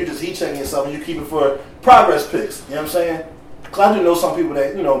that, or you just heat checking yourself and you keep it for progress pics? You know what I'm saying? Because I do know some people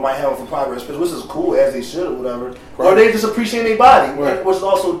that, you know, might have them for progress pics, which is cool as they should or whatever, or they just appreciate their body, Right. which is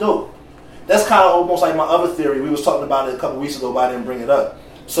also dope. That's kind of almost like my other theory. We was talking about it a couple weeks ago, but I didn't bring it up.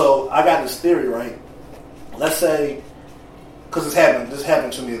 So I got this theory, right? Let's say, because this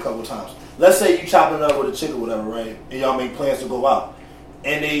happened to me a couple times. Let's say you chopping it up with a chick or whatever, right? And y'all make plans to go out,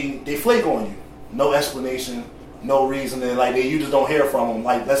 and they flake on you, no explanation, no reason, and like you just don't hear from them.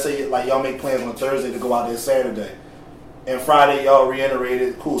 Like let's say like y'all make plans on Thursday to go out there Saturday, and Friday y'all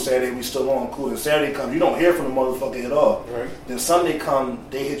reiterated, cool. Saturday we still on, cool. And Saturday comes, you don't hear from the motherfucker at all. Right. Then Sunday come,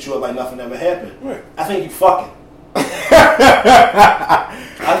 they hit you up like nothing ever happened. Right. I think you fucking.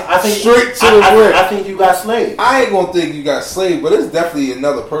 I think Straight to the whip. I think you got slayed. I ain't gonna think you got slayed, but it's definitely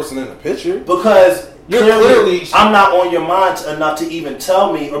another person in the picture. Because You're clearly, clearly- I'm not on your mind enough to even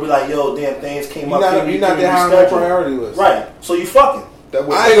tell me or be like, yo, damn, things came up. You're not that high on the priority list. Right. So you fucking. That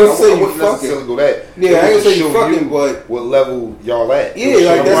I ain't gonna say you wouldn't necessarily go that. Yeah, It I ain't would gonna say you show fucking, but what level y'all at. Yeah,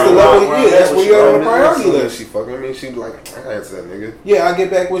 like that's the level. Yeah, that's where you're on the priority list. She fucking. I mean, she like I gotta answer that nigga. Yeah, I get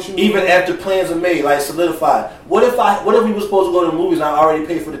back with you. Even after plans are made, like solidified. What if we were supposed to go to the movies and I already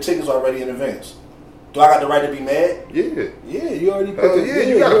paid for the tickets already in advance? Do I got the right to be mad? Yeah. Yeah, you already.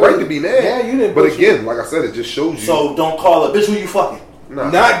 You got a right to be mad. Yeah, you didn't. But again, like I said, it just shows you. So don't call it, bitch. Who you fucking? Nah.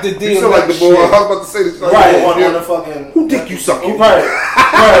 Not the deal. You sound like the boy. I was about to say this. Like, Right on the fucking. Who dick you sucking? Right.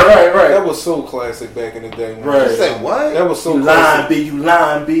 That was so classic back in the day. Man. Right. You say what? That was so You classic. lying, B. You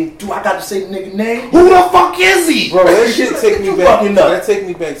lying, B. Do I got to say the nigga name? Who the fuck is he? Bro, that shit take me You back. fucking nuts. That take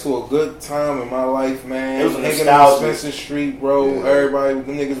me back to a good time in my life, man. It was Hanging on nostalgic. Spencer Street, bro. Yeah. Everybody,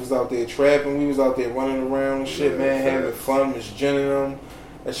 the niggas was out there trapping. We was out there running around and shit, Yeah, man, facts. having fun, misgenning them.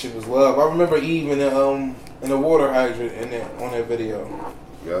 That shit was love. I remember Eve in the water hydrant on that video.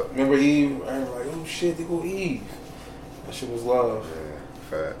 Yep. Remember Eve? I was like, oh shit, they go Eve. That shit was love.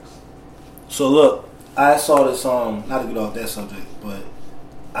 Yeah, facts. So look, I saw this not to get off that subject, but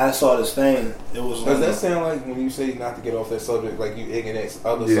I saw this thing. It was Does that sound like when you say not to get off that subject, like you egging that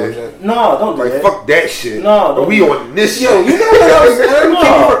other Yeah. subject? No, don't do Like that. fuck that shit. No, but we on this shit. Yo, you know what I was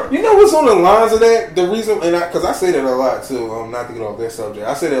No. You know what's on the lines of that? The reason, because I say that a lot too. Not to get off that subject.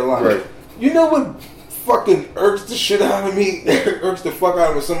 I say that a lot. Right. You know what fucking irks the shit out of me? Irks the fuck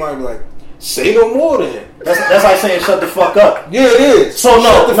out of me. Somebody be like, say no more then. That's like saying shut the fuck up. Yeah, it is. So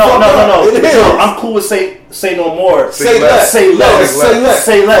no. It is. No, I'm cool with say no more. Say less. Say less. Say less.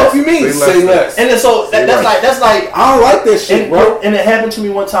 Say less. What do you mean? Say Say less. less. And then so Say that's less. like I don't like that shit, bro. And it happened to me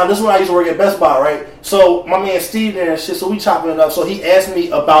one time. This is when I used to work at Best Buy, right? So my man Steve there and shit, so we chopping it up. So he asked me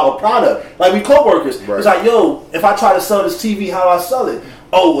about a product. Like we co-workers. Right. He's like, yo, if I try to sell this TV, how do I sell it?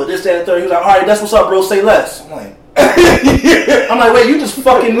 Oh, well, this, that, and third. He was like, all right, that's what's up, bro. Say less. I'm like, wait, you just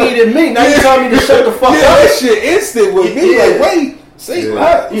fucking needed me. Now you telling me to shut the fuck Yeah, up? that shit instant with me. Yeah. Like, wait, say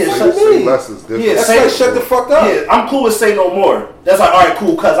less. Yeah, What shut- do you Say mean? less is different. Yeah, That's say- like shut the fuck up. Yeah, I'm cool with say no more. That's like, all right,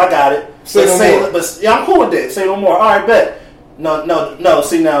 cool, cuz I got it. Say no more. But yeah, I'm cool with that. Say no more. All right, bet. No.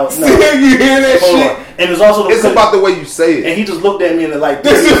 See now, no. you hear that Hold shit? on. And there's also the It's about the way you say it. and he just looked at me and like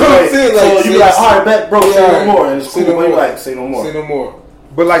This is what I'm saying, like, so you be like, all right, bet, bro, say Yeah, no more. And it's say cool. no But you more. like, say no more. Say no more.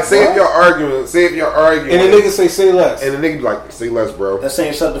 But like, say if What? you're arguing, And the nigga say less. and the nigga be like, say less, bro. That's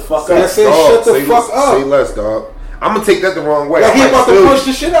saying shut the fuck So up. that's saying Dog, shut the say fuck less, up. Say less, dog. I'm gonna take that the wrong way. Like I he might about to steal push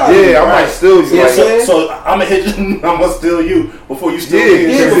you. the shit out of you. Yeah, I Right. might steal you. Yeah, Like, so I'm gonna hit you. I'm gonna steal you before you steal Yeah,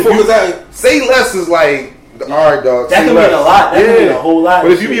 me. Yeah, before because say less is like, all right, dog. That say can less. mean a lot. That can mean a whole lot.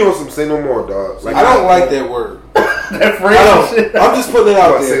 But of if you be shit. on some say no more, dog. Like, I don't like that word. that phrase, I and shit. don't. I'm just putting it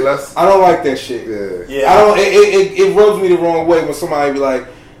out What, there. say less? I don't like that shit. Yeah. Yeah, I don't. It rubs me the wrong way when somebody be like,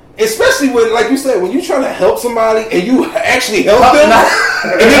 especially when, like you said, when you trying to help somebody and you actually help them,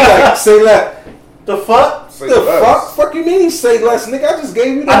 and you're like, say less. The fuck? Say The less. fuck you mean say less, nigga? I just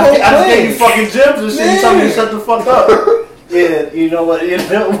gave you the I whole just plan. gave you fucking gems and shit. You tell me to Yeah. shut the fuck up. Yeah, you know what? Yeah.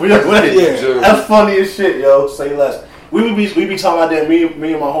 That's funny as shit, yo. Say less. We be talking about that. Me and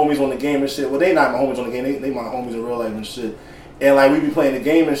my homies on the game and shit. Well, they not my homies on the game. They my homies in real life and shit. And like we be playing the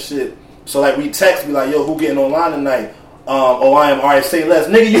game and shit. So like we text, be like, yo, who getting online tonight? I am. All right, say less,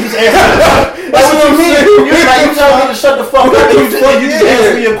 nigga. You just asked me. That's what you mean. You tell me to shut the fuck up. And you just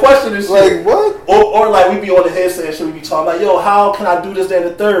asked me a question and shit. Like what? Or like we be on the headset and shit, we be talking like, yo, how can I do this, that,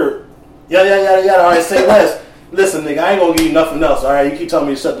 and the third? Yada, yada, yada, yada. All right, say less. Listen, nigga, I ain't gonna give you nothing else, all right? You keep telling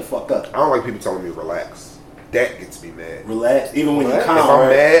me to shut the fuck up. I don't like people telling me relax. That gets me mad. Relax. Even when you Relax. calm, If I'm right?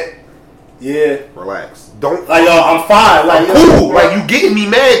 mad, Yeah. relax. Don't. Like, yo, I'm fine. Like, yo, Cool, like you getting me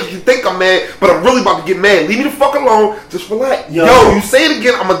mad because you think I'm mad, but I'm really about to get mad. Leave me the fuck alone. Just relax. Yo. Yo, you say it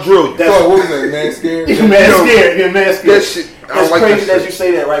again, I'ma drill you. That's- So what was that, man? Scared? You're mad Yo, scared. You're mad scared. That shit. I don't It's like crazy that that shit. you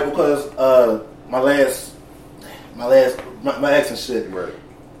say that, right? Because my ex and shit. Right.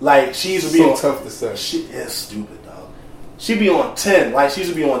 Like, she used to be So on. tough to say. She is stupid, dog. She be on 10. Like, she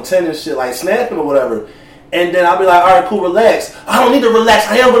used to be on 10 and shit, like snapping or whatever. And then I'll be like, all right, cool, relax. I don't need to relax.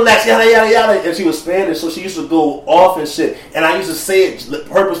 I am relaxed, yada, yada, yada. And she was Spanish, so she used to go off and shit. And I used to say it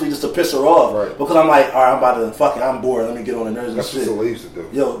purposely just to piss her off. Right. Because I'm like, all right, I'm about to, fucking, I'm bored. Let me get on the nerves That's and what shit. Soleil used to do.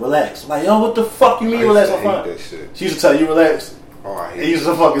 Yo, relax. I'm like, yo, what the fuck you mean I used relax? to I'm hate fine. that shit. She used to tell you relax. Oh, I hate He used to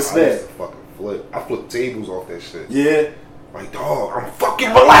that fucking shit. I snap. used to fucking flip. I flip tables off that shit. Yeah. Like, dog, I'm fucking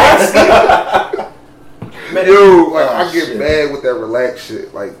relaxed. Man, yo, like I get mad with that relaxed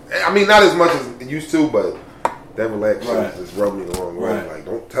shit. Like, I mean, not as much as it used to, but that relaxed shit just rubbed me the wrong way. Like,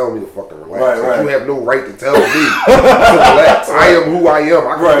 don't tell me to fucking relax. You have no right to tell me to relax. I am who I am.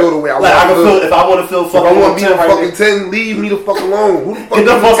 I can feel the way I want to feel. If I want to feel fucking, if I want to be on fucking 10, leave me the fuck alone. Who the fuck get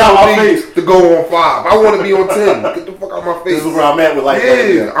the fuck out my face to go on 5? I want to be on 10. Get the fuck out my face. This is where I'm at with like.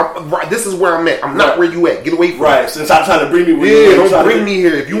 Yeah, this is where I'm at. I'm not where you at. Get away from me. Right. Since I'm trying to bring me where you at. Don't bring me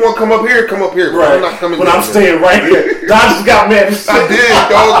here. If you want to come up here, come up here. Right. I'm not coming. But I'm staying right here. Don just got mad. I did,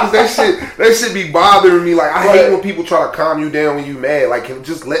 dog. Cause that shit be bothering me. Like I hate when people try to calm you down when you mad. Like, can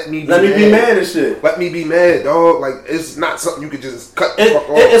just let me be mad and shit. Let me be mad, dog. Like it's not something you could just cut the fuck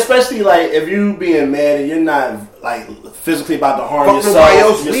off. Especially like if you being mad and you're not like physically about to harm yourself. Nobody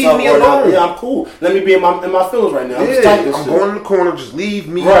else. Leave me alone. Yeah, I'm cool. Let me be in my feelings right now. I'm going in the corner. Just leave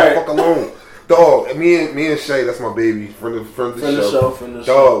me the fuck alone. Dog, me and Shay, that's my baby, friend of the show.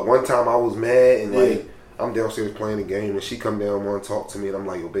 Dog, one time I was mad and like I'm downstairs playing the game and she come down want to talk to me and I'm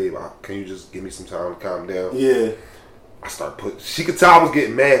like, yo babe, can you just give me some time to calm down? Yeah. I start she could tell I was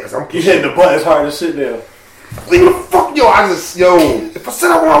getting mad because I'm pushing. You hitting the buttons hard to sit down. Leave the fuck, if I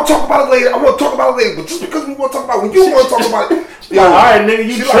said I want to talk about it later, I want to talk about it later. But just because we want to talk about it, when you want to talk about it, yo, all right, nigga,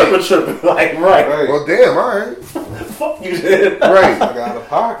 you tripping. Like, right. Well, damn, all right. Fuck you, then. Right. I got out of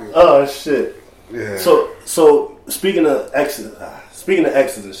pocket. Oh shit. Yeah. So speaking of exes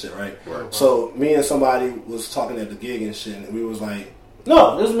and shit, right? So me and somebody was talking at the gig and shit, and we was like,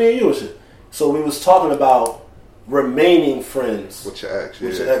 no, this is me and you and shit. So we was talking about remaining friends with your ex,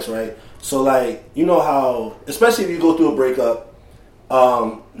 your ex, right? So like, you know how, especially if you go through a breakup,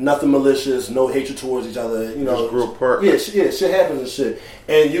 nothing malicious, no hatred towards each other, you know. Just grew apart. Yeah, shit happens and shit,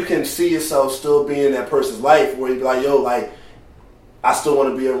 and you can see yourself still being in that person's life where you be like, yo, like, I still want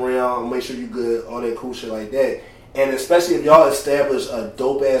to be around, make sure you good, all that cool shit like that. And especially if y'all establish a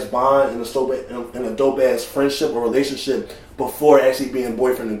dope ass bond and a dope ass friendship or relationship before actually being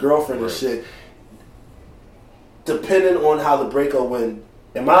boyfriend and girlfriend and shit. Depending on how the breakup went,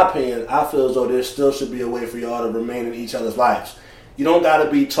 in my opinion, I feel as though there still should be a way for y'all to remain in each other's lives. You don't gotta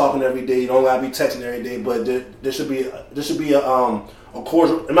be talking every day. You don't gotta be texting every day. But there should be a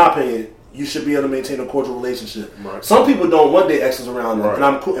cordial. In my opinion, you should be able to maintain a cordial relationship. Right. Some people don't want their exes around them, and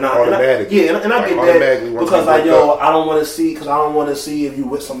I'm cool. And I get that because like, yo, I don't want to see if you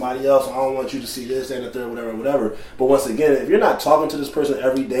with somebody else. I don't want you to see this, that, and the third, whatever. But once again, if you're not talking to this person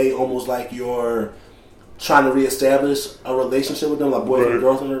every day, almost like you're trying to reestablish a relationship with them, like boyfriend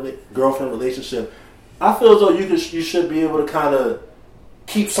girlfriend relationship, I feel as though you should be able to kind of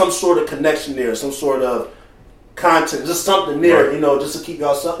keep some sort of connection there, some sort of content, just something there, you know, just to keep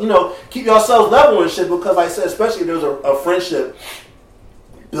yourselves level and shit. Because like I said, especially if there's a friendship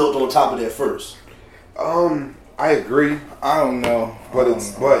built on top of that first. I agree. I don't know,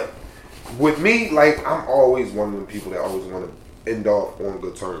 but with me, like, I'm always one of the people that always want to end off on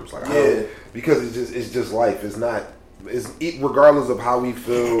good terms. Like, because it's just life. It's regardless of how we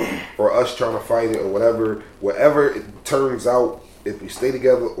feel or us trying to fight it or whatever it turns out, if we stay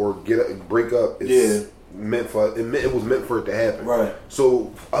together or break up, it's it was meant for it to happen. Right.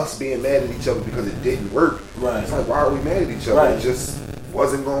 So us being mad at each other because it didn't work. Right. It's like, why are we mad at each other? Right. It just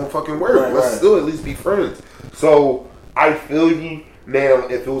wasn't going to fucking work. Right, Let's still at least be friends. So I feel you. Now,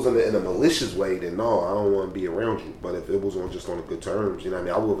 if it was in a malicious way, then no, I don't want to be around you. But if it was on a good terms, you know what I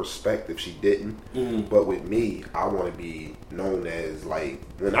mean? I would respect if she didn't. Mm-hmm. But with me, I want to be known as, like,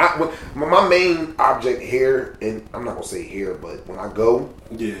 when my main object here, and I'm not going to say here, but when I go,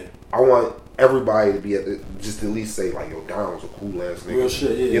 I want everybody to be just at least say, like, yo, Don was a cool ass nigga. Real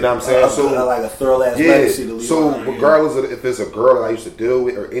shit, yeah. You know what I'm saying? Like a thorough ass legacy to leave. So regardless of if it's a girl that I used to deal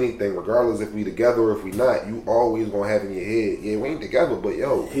with or anything, regardless if we together or if we not, you always gonna have in your head, yeah, we ain't together, but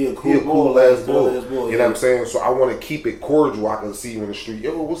yo, he a cool ass boy. You know what I'm saying? So I want to keep it cordial. I can see you in the street,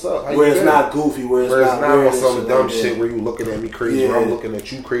 yo, what's up? Where it's not goofy, where it's not on some dumb shit where you looking at me crazy, or I'm looking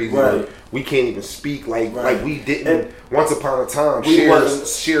at you crazy. Right. We can't even speak like we didn't once upon a time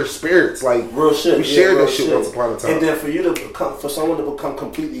share spirits, like real shit. We shared that shit once upon a time. And then for someone to become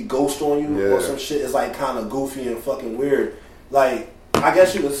completely ghost on you or some shit is like kind of goofy and fucking weird. Like, I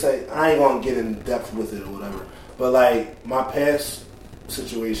guess you could say, I ain't gonna get in depth with it or whatever, but like my past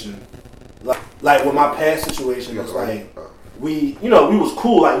situation, like with my past situation, it's like we was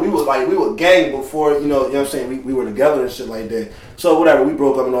cool, like we were gang before, you know what I'm saying, we were together and shit like that. So whatever, we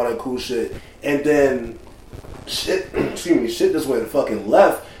broke up and all that cool shit, and then shit just went fucking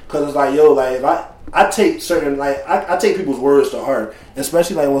left. Cause it's like, yo, like if I take certain, like I take people's words to heart,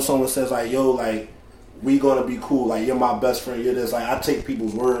 especially like when someone says like, yo, like we gonna be cool. Like, you're my best friend. You're this. Like, I take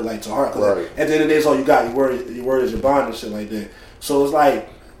people's word like to heart. Cause Right. at the end of the day, it's all you got. Your word is your bond and shit like that. So it's like,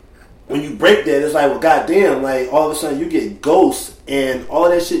 when you break that, it's like, well, goddamn, like, all of a sudden you get ghosts and all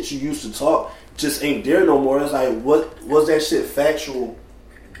of that shit you used to talk just ain't there no more. It's like, what was that shit factual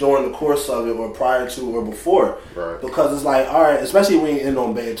during the course of it, or prior to, or before? Right. Because it's like, all right, especially when you end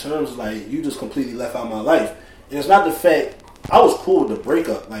on bad terms, it's like, you just completely left out my life. And it's not the fact, I was cool with the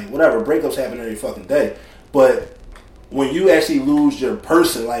breakup, like, whatever, breakups happen every fucking day. But when you actually lose your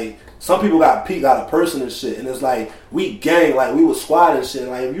person, like, some people got a person and shit, and it's like, we gang, like, we was squad and shit.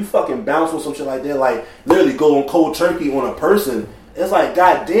 Like, if you fucking bounce with some shit like that, like, literally go on cold turkey on a person, it's like,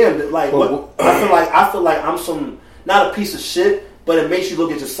 goddamn, like, what? I feel like I'm some, not a piece of shit, but it makes you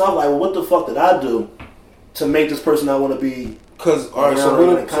look at yourself like, well, what the fuck did I do to make this person I want to be? Because, all right,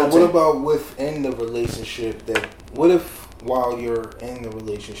 so what about within the relationship? That what if while you're in the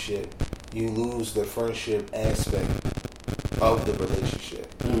relationship, you lose the friendship aspect of the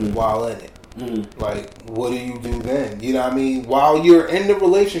relationship while in it? Like, what do you do then? You know what I mean? While you're in the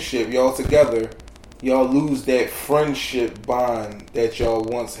relationship, y'all together, y'all lose that friendship bond that y'all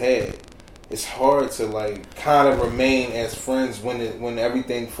once had. It's hard to, like, kind of remain as friends when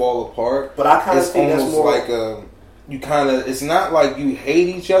everything fall apart. But I kind of think that's more like you kind of, it's not like you hate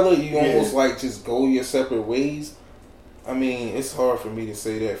each other. You almost like just go your separate ways. I mean, it's hard for me to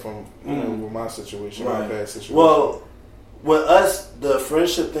say that from with my situation, my past situation. Well, with us, the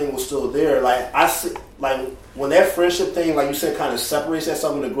friendship thing was still there. Like, I see, like, when that friendship thing, like you said, kind of separates that,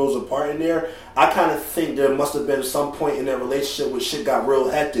 something that grows apart in there. I kind of think there must have been some point in that relationship where shit got real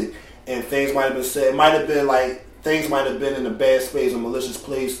hectic. And things might have been said. It might have been like, things might have been in a bad space, a malicious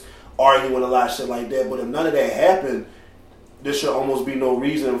place, arguing a lot of shit like that. But if none of that happened, there should almost be no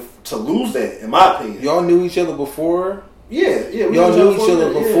reason to lose that, in my opinion. Y'all knew each other before? Yeah. Y'all knew each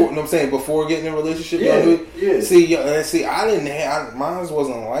other before. You know what I'm saying? Before getting in a relationship, y'all knew. Yeah. See, I didn't have. Mine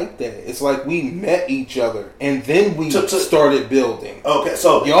wasn't like that. It's like we met each other and then we started building. Okay,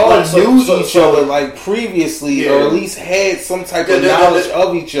 so y'all knew each other like previously, or at least had some type of knowledge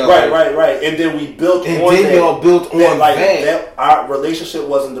of each other. Right. And then we built. And on then that, y'all built on that. Our relationship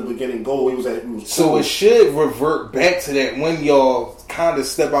wasn't the beginning goal. We was cool. So it should revert back to that when y'all kind of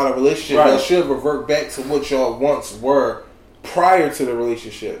step out of a relationship. Y'all should revert back to what y'all once were prior to the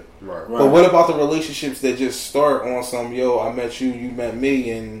relationship. Right. But what about the relationships that just start on some, yo, I met you, you met me,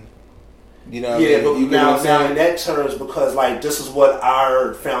 and you know what I mean? But you now in that terms, because like this is what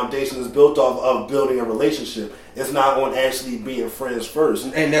our foundation is built off of, building a relationship. It's not on actually being friends first.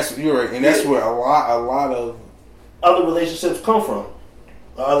 And that's, you're right, and that's where a lot of other relationships come from.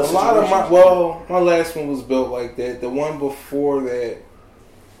 A lot of my last one was built like that. The one before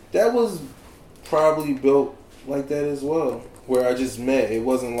that was probably built like that as well, where I just met. It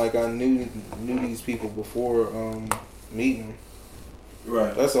wasn't like I knew these people before meeting.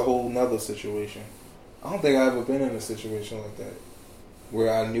 Right. That's a whole nother situation. I don't think I've ever been in a situation like that,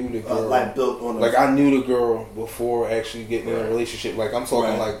 where I knew the girl, I knew the girl before actually getting in a relationship. Like, I'm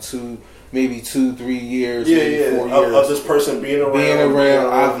talking like 2-3 years, maybe 4 years of this person being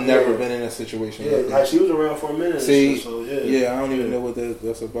around. I've never been in a situation like that. Like, she was around for a minute. See, so I don't even know what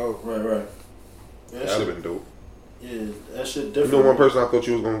that's about. Right. That'd have been dope. Yeah, that shit different. You know one person I thought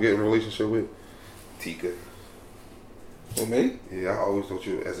you was gonna get in a relationship with? Tika. With me? Yeah, I always thought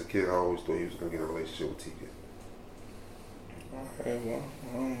as a kid, I always thought you was gonna get in a relationship with Tika. Okay, well,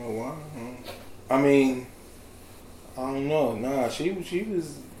 I don't know why. I mean, I don't know. Nah, she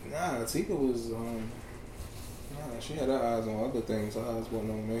was. Nah, Tika was. She had her eyes on other things. Her eyes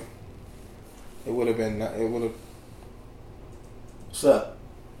wasn't on me. It would have been. It would have. What's up?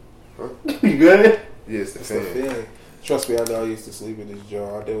 Huh? You good? Yes, the fan. Trust me, I know I used to sleep in this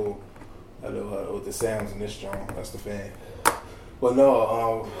jar. I know with the sounds in this jar. That's the fan. But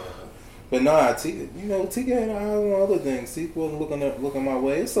no, Tika had her eyes on other things. Tika wasn't looking my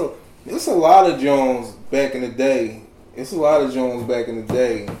way. It's a lot of Jones back in the day.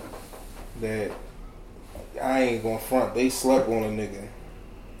 That I ain't gonna front. They slept on a nigga.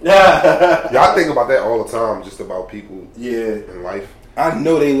 Yeah, I think about that all the time. Just about people. In life. I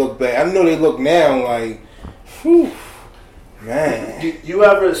know they look bad. I know they look now like, whew, man. You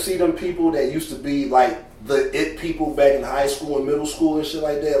ever see them people that used to be like the it people back in high school and middle school and shit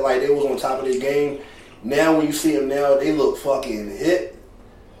like that? Like, they was on top of their game. Now when you see them now, they look fucking hit.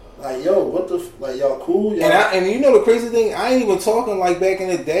 Like, yo, what the like, y'all cool? Y'all? And you know the crazy thing, I ain't even talking like back in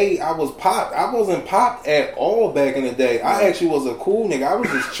the day. I was popped. I wasn't popped at all back in the day. I actually was a cool nigga. I was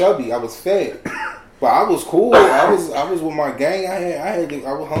just chubby. I was fat. But I was cool. I was with my gang. I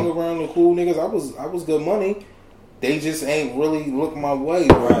hung around the cool niggas. I was good money. They just ain't really look my way.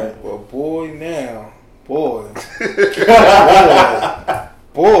 Right. But boy, now boy.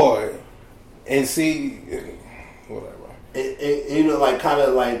 And see, whatever. You know, like kind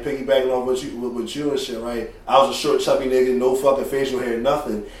of like piggybacking on what you and shit, right? I was a short, chubby nigga, no fucking facial hair,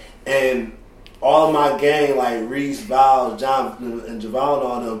 nothing, and all of my gang, like Reese, Val, John, and Javon, and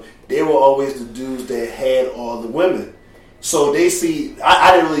all them, they were always the dudes that had all the women. So they see,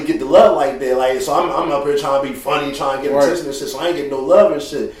 I didn't really get the love like that. Like, so I'm up here trying to be funny, trying to get attention and shit. So I ain't getting no love and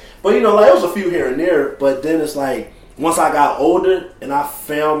shit. But you know, like it was a few here and there. But then it's like once I got older and I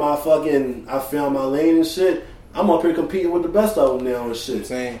found my lane and shit. I'm up here competing with the best of them now and shit.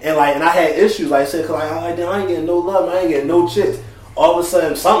 Same. And I had issues, like I said, cause I ain't getting no love, I ain't getting no chicks. All of a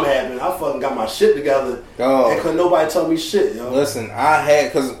sudden, something happened. I fucking got my shit together, and couldn't nobody tell me shit, yo. Listen,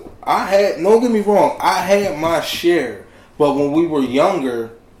 don't get me wrong, I had my share, but when we were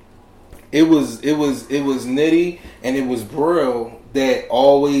younger, it was Nitty and it was Brill that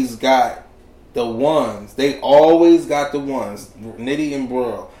always got the ones. They always got the ones. Nitty and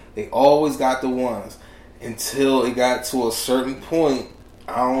Brill, they always got the ones until it got to a certain point.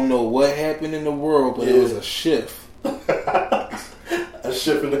 I don't know what happened in the world, but it was a shift. A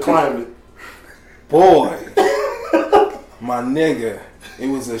shift in the climate. Boy, my nigga, it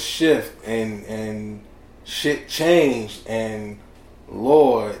was a shift and shit changed, and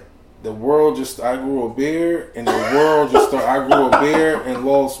Lord, the world just, I grew a beard and the world just started, I grew a beard and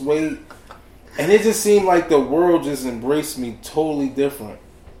lost weight, and it just seemed like the world just embraced me totally different.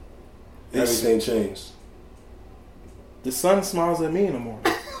 Everything changed. The sun smiles at me in the morning.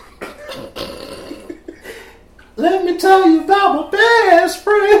 Let me tell you about my best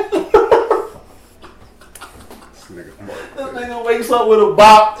friend. This nigga wakes up with a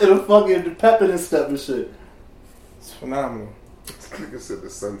bop and a fucking pepper and stuff and shit. It's phenomenal. This nigga said the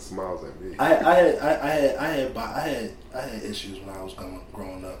sun smiles at me. I had issues when I was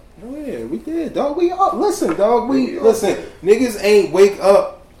growing up. Oh yeah, we did, dog. We all listen, dog. We listen. Niggas ain't wake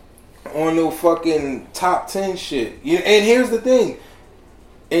up on no fucking top 10 shit. And here's the thing.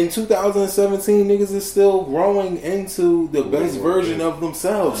 In 2017, niggas is still growing into the best version of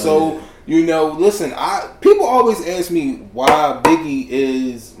themselves. So, listen, people always ask me why Biggie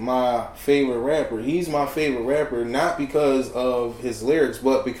is my favorite rapper. He's my favorite rapper not because of his lyrics,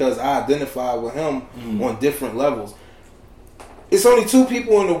 but because I identify with him on different levels. It's only two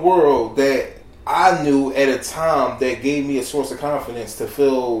people in the world that I knew at a time that gave me a source of confidence to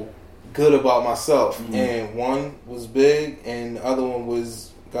feel good about myself. And one was Big, and the other one was,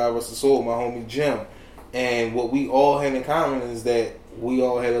 God rest his soul, my homie Jim. And what we all had in common is that we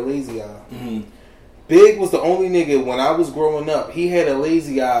all had a lazy eye. Big was the only nigga when I was growing up. He had a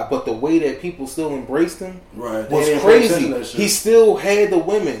lazy eye, but the way that people still embraced him was crazy. He still had the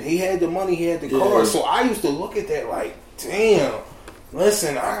women, he had the money, he had the cars. So I used to look at that like, damn.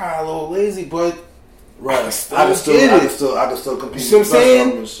 Listen, I got a little lazy, but right, I can still compete. You see what I'm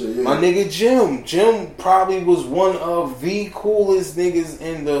saying? Shit, yeah. My nigga Jim probably was one of the coolest niggas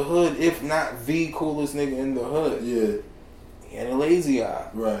in the hood, if not the coolest nigga in the hood. Yeah, he had a lazy eye,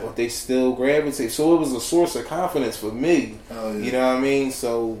 right? But they still gravitate. So it was a source of confidence for me. Hell yeah. You know what I mean?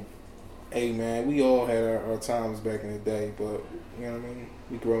 So, hey man, we all had our times back in the day, but you know what I mean?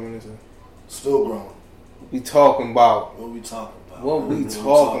 We growing into still growing. We talking about what we talking about? What we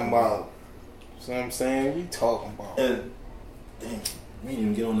talking about? See what I'm saying? We talking about. And damn, we didn't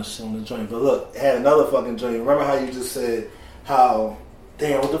even get on the joint. But look, had another fucking joint. Remember how you just said how?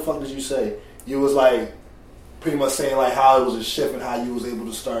 Damn, what the fuck did you say? You was like pretty much saying like how it was a shift and how you was able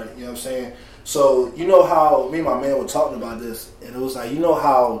to start. You know what I'm saying? So you know how me and my man were talking about this, and it was like, you know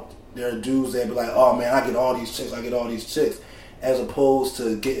how there are dudes that be like, oh man, I get all these chicks, as opposed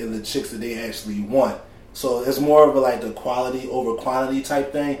to getting the chicks that they actually want. So it's more of a like the quality over quantity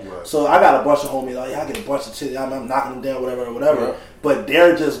type thing. Right. So I got a bunch of homies, like, I get a bunch of chicks, I'm knocking them down, whatever. Right. But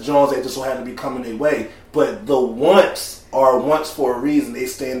they're just Jones that just so happen to be coming their way. But the wants are wants for a reason. They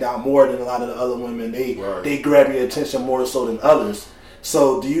stand out more than a lot of the other women. They grab your attention more so than others.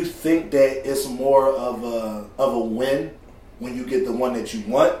 So do you think that it's more of a win when you get the one that you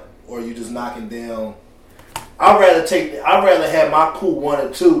want, or you just knocking down? I'd rather have my cool 1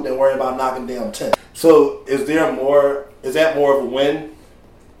 or 2 than worry about knocking down 10. So is that more of a win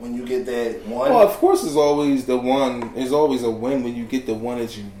when you get that one? Well, of course, it's always the one. It's always a win when you get the one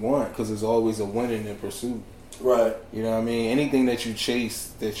that you want, because there's always a win in the pursuit. Right. You know what I mean? Anything that you chase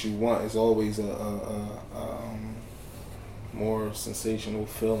that you want is always a more sensational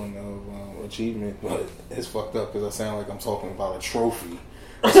feeling of achievement. But it's fucked up because I sound like I'm talking about a trophy.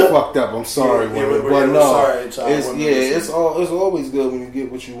 It's fucked up. I'm sorry, women, but no. It's always good when you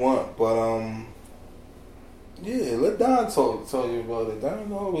get what you want. But Yeah, let Don tell you about it.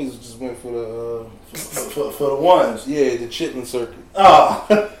 Don always just went for the for the ones. Yeah, the chitlin circuit.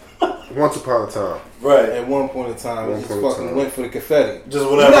 Oh. Once upon a time. Right. At one point in time, he just fucking went for the confetti. Just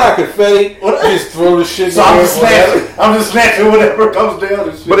whatever. Not confetti. Just throw the shit. So I'm just snatching whatever comes down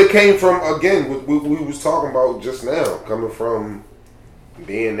and shit. But it came from, again, what we was talking about just now, coming from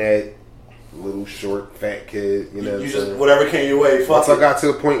being that little short fat kid. You know, you just whatever came your way. Once I got to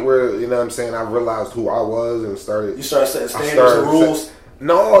the point where, you know what I'm saying, I realized who I was and started. You started setting standards and rules.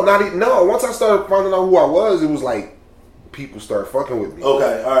 No, not even. No, once I started finding out who I was, it was like people started fucking with me.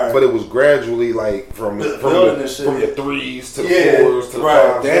 Okay, all right. But it was gradually like from the 3s to the 4s to the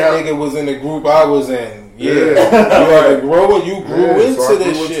 5s. That nigga was in the group I was in. Yeah, you had to grow it. You grew into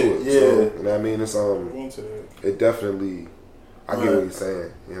this shit. Yeah, so, you know what I mean. It's it definitely. I get what he's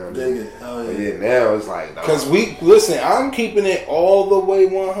saying. You know what I mean? Oh, yeah. But yeah, now it's like because listen. I'm keeping it all the way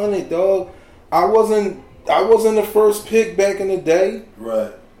 100, dog. I wasn't the first pick back in the day.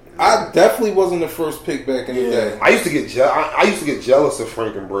 Right. I definitely wasn't the first pick back in the day. I used to get jealous of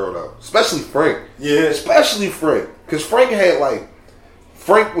Frank and Bro though, especially Frank. Yeah, especially Frank, because Frank had like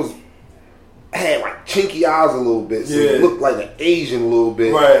chinky eyes a little bit, so he looked like an Asian a little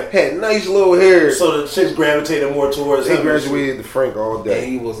bit. Right, had nice little hair. So the chicks gravitated more towards him. They graduated to Frank all day.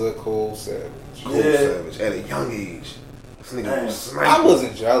 And he was a cold savage. Savage at a young age. I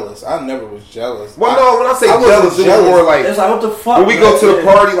wasn't jealous. I never was jealous. Well, no, when I say jealous, it was more like it's like what the fuck. When we go to the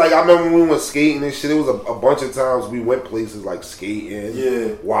party, like I remember when we went skating and shit. It was a bunch of times we went places like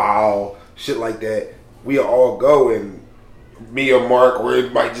skating, wow, shit like that. We all go and me or Mark, or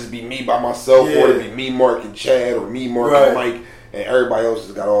it might just be me by myself, or it'd be me, Mark, and Chad, or me, Mark, and Mike, and everybody else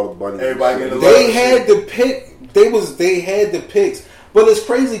just got all the bunnies. Everybody they had the pick. They had the picks. But it's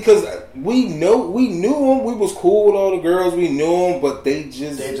crazy because we knew them. We was cool with all the girls. We knew them, but they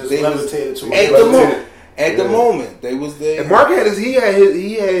levitated to at the moment. They was there. And Mark had his.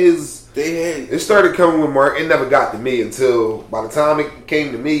 It started coming with Mark. It never got to me until by the time it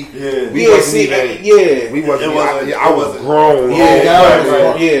came to me. We wasn't I was grown.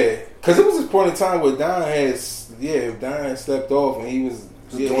 Because it was this point in time where Don had stepped off and he was.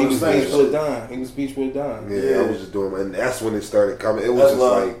 He was beach with Don. He was beach with Don. Yeah, I was just doing, and that's when it started coming. It was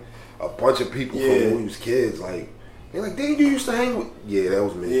like a bunch of people from when we was kids. Like they're like, "Dang, you used to hang with?" Yeah, that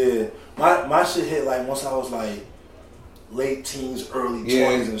was me. Yeah, my shit hit like once I was like late teens, early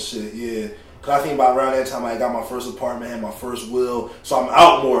 20s and shit. Yeah, cause I think about around that time I got my first apartment, had my first wheel, so I'm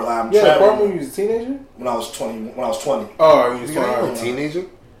out more. Like I'm traveling. Apartment when you was a teenager? When I was 20. Oh, you was a teenager?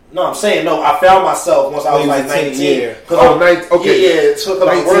 No, I'm saying I found myself once I was like 19. Okay. Yeah. So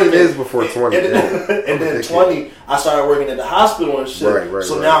 19 is before 20. And then 20, I started working at the hospital and shit. Right.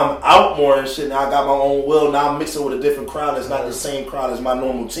 So now I'm out more and shit. Now I got my own will. Now I'm mixing with a different crowd. It's not the same crowd as my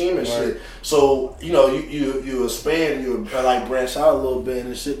normal team and shit. So you expand, you like branch out a little bit,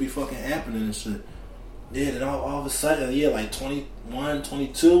 and shit be fucking happening and shit. Yeah. Then all of a sudden, like 21,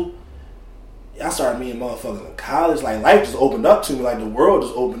 22. I started meeting motherfuckers in college. Like life just opened up to me. Like the world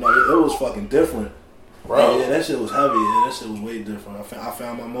just opened up. It was fucking different. Right. Yeah, that shit was heavy. Yeah, that shit was way different. I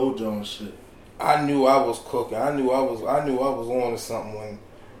found my mojo and shit. I knew I was cooking. I knew I was on to something. When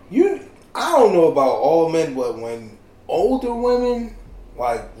I don't know about all men, but when older women,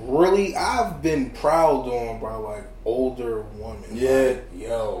 like really, I've been prowled on by like older women. Yeah. Like,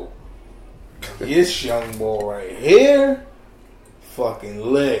 yo, this young boy right here, fucking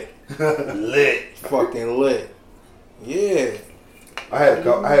lit. Fucking lit. Yeah. I had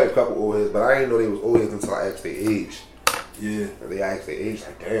a couple old heads, but I didn't know they was old heads until I asked their age. Yeah. And they asked their age,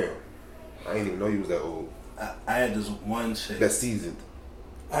 like, damn, I didn't even know you was that old. I had this one chick that seasoned.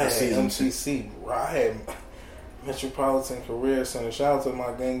 I had MCC. I had Metropolitan Career Center. Shout out to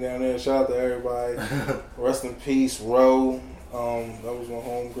my gang down there. Shout out to everybody. Rest in peace, Ro. That was my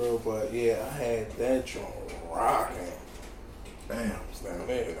homegirl, but yeah, I had that joint rocking. Damn, it's down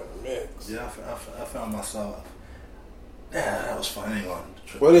there in the mix. Yeah, I found myself. Yeah, that was fun. I ain't going to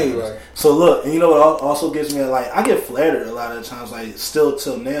trip. What anyway? So look, and you know what also gets me like I get flattered a lot of the times, like still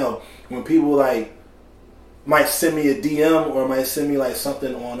till now, when people like might send me a DM or might send me like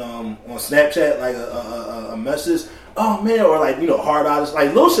something on Snapchat, like a message. Oh man, or like hard eyes, like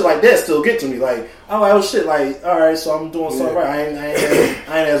little shit like that still get to me. Like I'm like, oh shit, like all right, so I'm doing something right. I ain't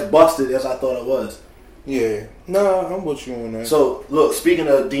as busted as I thought I was. Yeah, no, I'm with you on that. So, look, speaking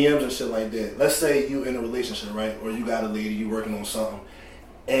of DMs and shit like that, let's say you in a relationship, right? Or you got a lady, you working on something,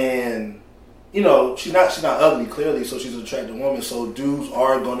 and she's not ugly, clearly, so she's an attractive woman. So dudes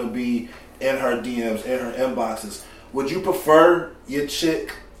are gonna be in her DMs, in her inboxes. Would you prefer your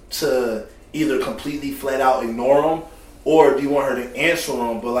chick to either completely flat out ignore them, Or do you want her to answer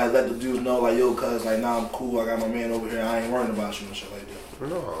them, but like let the dude know, like, yo, cuz, like, nah, I'm cool. I got my man over here. I ain't worrying about you and shit like that.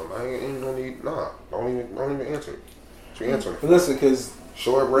 No, I ain't no need. Nah, don't even answer it. What you answering? Listen, because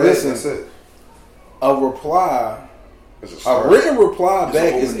short red. That's it. A reply, a written reply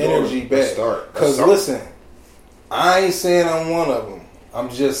back is energy back. Because listen, I ain't saying I'm one of them. I'm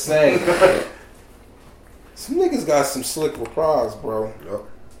just saying some niggas got some slick replies, bro. Yep.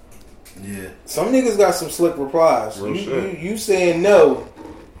 Yeah. Some niggas got some slick replies. You saying no.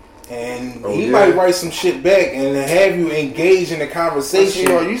 And he might write some shit back and have you engage in the conversation.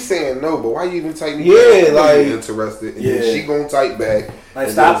 You saying no, but why you even typing? Yeah, like interested, and then she gonna type back. Like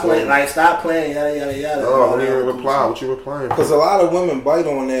stop playing, yada yada yada. No, don't even reply. What you replying? Because a lot of women bite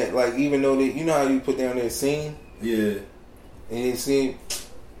on that. Like even though you know how you put down that scene. Yeah. And they see,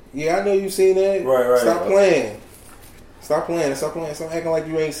 yeah, I know you seen that. Right. Stop playing. Stop acting like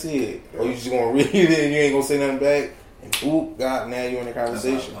you ain't see it. Or you just gonna read it and you ain't gonna say nothing back. And oop, God, now you're in a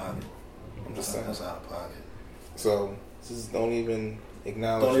conversation. I'm just saying. That's out of pocket. So, just don't even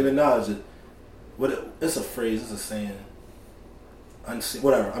acknowledge it. Don't even acknowledge it. It's a phrase, it's a saying.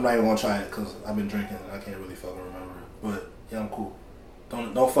 Whatever. I'm not even going to try it because I've been drinking and I can't really fucking remember it. But, yeah, I'm cool.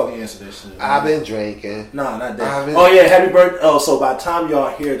 Don't fucking answer that shit. I've been drinking. Nah, not that. Oh, yeah, happy birthday. Oh, so by the time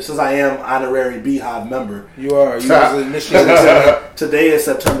y'all hear, since I am honorary Beehive member. You was initiated. Today is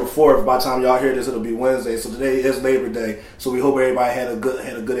September 4th. By the time y'all hear this, it'll be Wednesday. So today is Labor Day. So we hope everybody had a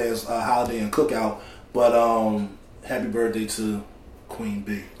good ass holiday and cookout. But happy birthday to Queen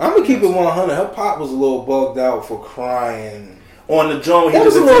B. I'm going to keep it 100. Her pop was a little bugged out for crying. On the joint, he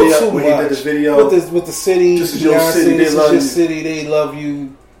did the video with the city. This is your city. They love you. City. They love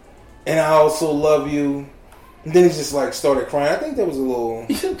you, and I also love you. And then he just like started crying. I think that was a little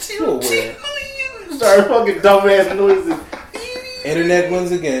weird. Started fucking dumbass noises. Internet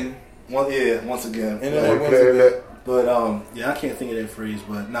wins again. Once again. Internet wins again. But I can't think of that phrase.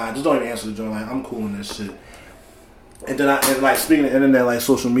 But nah, just don't even answer the joint. Like I'm cool in this shit. And then like speaking of internet, like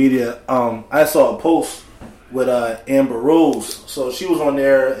social media, I saw a post with Amber Rose. So she was on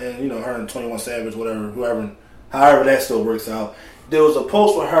there, and her and 21 Savage, however that still works out. There was a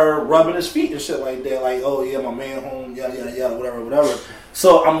post with her rubbing his feet and shit like that, like, oh yeah, my man home, yada yada yada, whatever.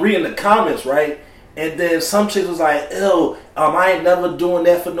 So I'm reading the comments, right? And then some chick was like, ew, I ain't never doing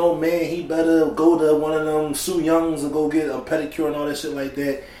that for no man. He better go to one of them Sue Youngs and go get a pedicure and all that shit like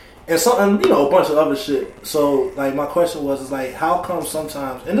that. And something, a bunch of other shit. So like my question was, is like, how come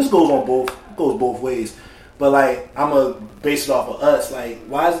sometimes, and this goes both ways. But, like, I'm going to base it off of us. Like,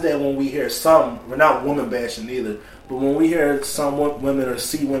 why is it that when we hear we're not woman bashing either, but when we hear some women or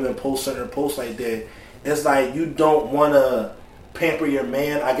see women post certain posts like that, it's like you don't want to pamper your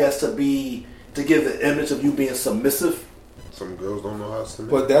man, I guess, to give the image of you being submissive. Some girls don't know how to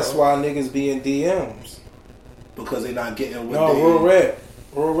submit. But that's why niggas be in DMs. Because they're not getting what real rap.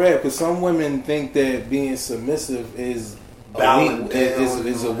 Because some women think that being submissive is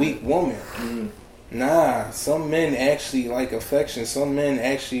a weak woman. Mm-hmm. Nah, some men actually like affection. Some men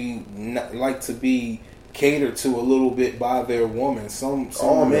actually like to be catered to a little bit by their woman. Some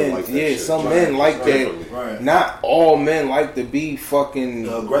men like that. Some men like that. Right. Not all men like to be fucking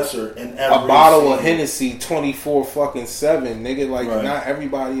the aggressor in a bottle of Hennessy 24/7, nigga. Like not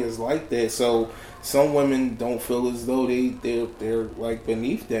everybody is like that. So some women don't feel as though they're like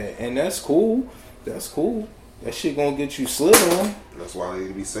beneath that, and that's cool. That's cool. That shit gonna get you slid on. That's why they need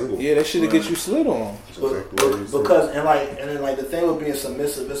to be single. Yeah, that shit'll get you slid on. Because the thing with being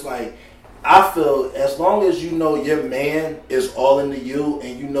submissive, it's like I feel as long as you know your man is all into you,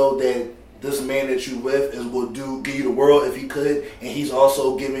 and you know that this man that you with will give you the world if he could, and he's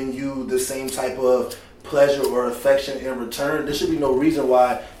also giving you the same type of pleasure or affection in return, there should be no reason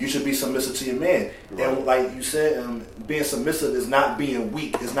why you should be submissive to your man. Right. And like you said, being submissive is not being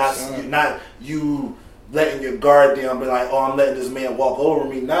weak. It's not you letting your guard down, be like, oh, I'm letting this man walk over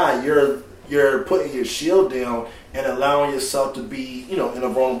me. Nah, you're putting your shield down and allowing yourself to be, in a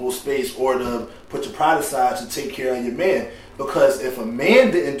vulnerable space, or to put your pride aside to take care of your man. Because if a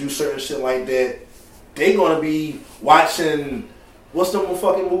man didn't do certain shit like that, they gonna be watching what's them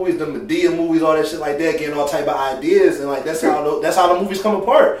fucking movies, the Medea movies, all that shit like that, getting all type of ideas, and like that's how the movies come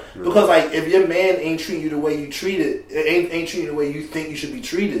apart. Because like if your man ain't treating you the way you treated, ain't treating you the way you think you should be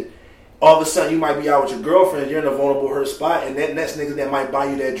treated, all of a sudden you might be out with your girlfriend, you're in a vulnerable hurt spot, and that next nigga that might buy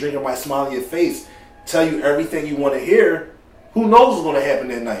you that drink or might smile in your face, tell you everything you want to hear, who knows what's going to happen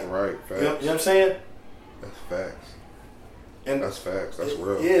that night. Right, facts. You know what I'm saying? That's facts. And that's facts. That's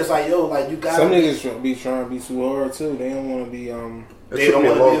real. Yeah, it's like, yo, like you got. Some niggas be trying to be too hard too. They don't want to be. It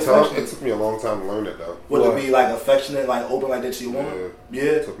took me a long time to learn it though. To be like affectionate, like open like that to your woman. Yeah.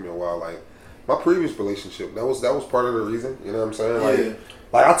 It took me a while. Like My previous relationship, that was part of the reason. You know what I'm saying?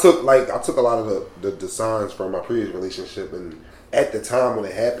 Like I took a lot of the signs from my previous relationship, and at the time when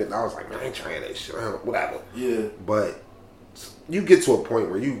it happened, I was like, man, I ain't trying that shit. Whatever. Yeah. But you get to a point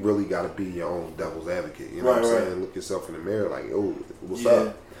where you really got to be your own devil's advocate. You know what I'm saying? Look yourself in the mirror, like, oh, what's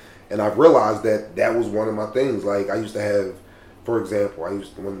up? And I've realized that was one of my things. Like I used to have, for example,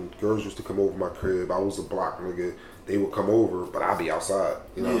 when girls used to come over my crib, I was a block nigga. They would come over, but I'd be outside.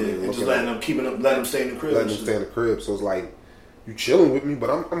 You know what I mean? And just letting them stay in the crib. Letting them stay in the crib. So it's like, you chilling with me, but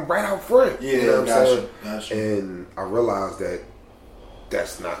I'm right out front. Yeah, you know what I'm saying? Gotcha. And I realized that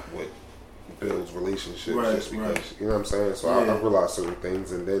that's not what builds relationships just because, you know what I'm saying? So I realized certain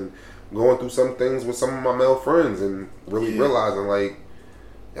things, and then going through some things with some of my male friends and really realizing, like,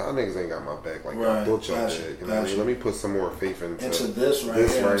 y'all niggas ain't got my back like I thought y'all did. You know what I mean? Let me put some more faith into this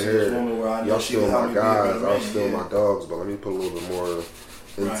right here. Y'all still my guys, y'all still my dogs, but let me put a little bit more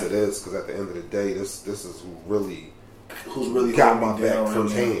into this, because at the end of the day, this is who's really got my back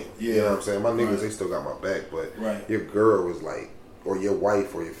firsthand. You know what I'm saying? My niggas, they still got my back, but your girl is like, or your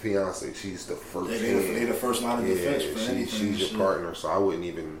wife or your fiance, she's the first. They the first line of defense for anything. She's your partner, so I wouldn't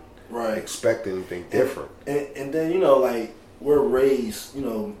even expect anything different. And then, you know, like, we're raised, you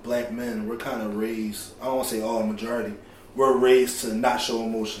know, black men, we're kind of raised, I don't want to say all, majority, we're raised to not show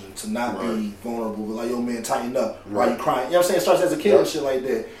emotion, to not be vulnerable. But like, yo, man, tighten up. Why you crying? You know what I'm saying? It starts as a kid and shit like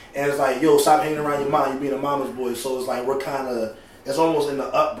that. And it's like, yo, stop hanging around your mom. You're being a mama's boy. So it's like, we're kind of, it's almost in the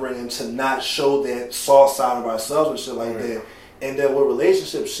upbringing to not show that soft side of ourselves and shit like that. And then with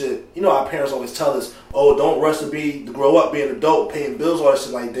relationship shit, you know, our parents always tell us, oh, don't rush to grow up, be an adult, paying bills, all that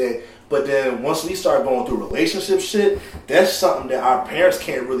shit like that. But then once we start going through relationship shit, that's something that our parents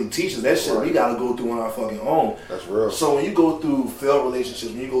can't really teach us. That shit we gotta go through on our fucking own. That's real. So when you go through failed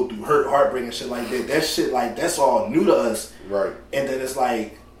relationships, when you go through hurt, heartbreak and shit like that shit, like, that's all new to us. Right. And then it's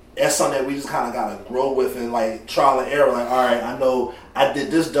like, that's something that we just kind of gotta grow with, and like trial and error. Like, all right, I know I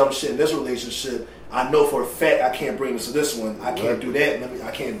did this dumb shit in this relationship. I know for a fact I can't bring this to this one. I can't do that.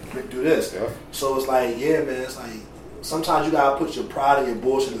 I can't do this. Yeah. So it's like, yeah, man. It's like, sometimes you gotta put your pride and your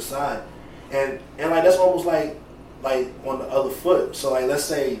bullshit aside, and like, that's almost like on the other foot. So like, let's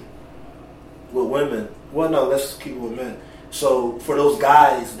say with women, well, no, let's keep it with men. So for those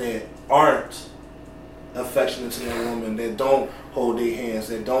guys that aren't affectionate to their woman, that don't hold their hands,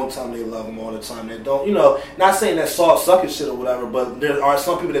 that don't tell them they love them all the time, that don't, you know, not saying that soft sucking shit or whatever, but there are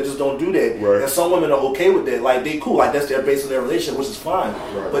some people that just don't do that, and some women are okay with that. Like, they cool, like, that's their base of their relationship, which is fine.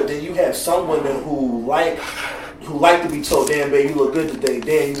 But then you have some women who like to be told, damn, baby, you look good today,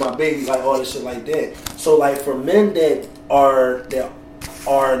 damn, you my baby, like, all this shit like that. So like, for men that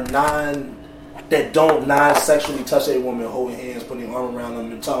don't non-sexually touch a woman, holding hands, putting their arm around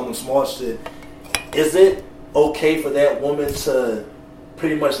them and telling them small shit, is it okay for that woman to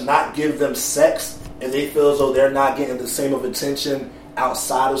pretty much not give them sex and they feel as though they're not getting the same of attention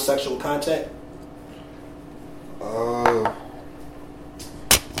outside of sexual contact?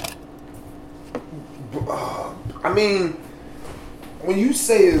 I mean, when you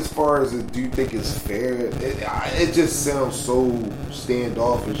say as far as do you think it's fair, it just sounds so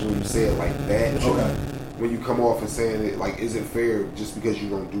standoffish when you say it like that. Okay. When you come off and saying it, like, is it fair just because you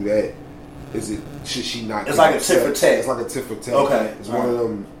don't do that? Should she not? It's like a tit for tat. It's like a tit for tat. Okay. It's one of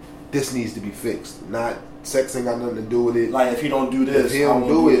them, this needs to be fixed. Not, sex ain't got nothing to do with it. Like, if you don't do this, if you don't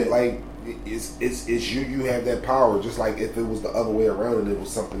do it, like, it's you have that power. Just like if it was the other way around and it was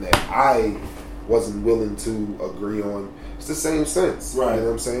something that I wasn't willing to agree on, it's the same sense. Right. You know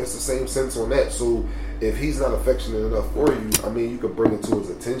what I'm saying? It's the same sense on that. So if he's not affectionate enough for you, I mean, you could bring it to his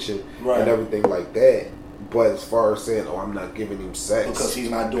attention and everything like that. But as far as saying, I'm not giving him sex because he's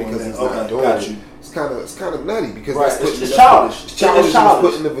not doing that, it's kind of nutty, because it's childish. It's childish.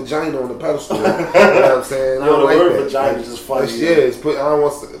 Putting the vagina on the pedestal. You know what I'm saying? Yo, the word vagina is just funny. It's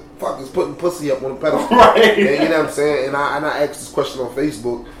putting pussy up on the pedestal. Right. And, you know what I'm saying? And I asked this question on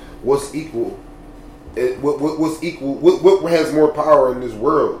Facebook: what's equal? What's equal? What has more power in this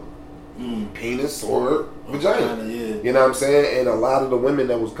world? Penis or vagina? You know what I'm saying? And a lot of the women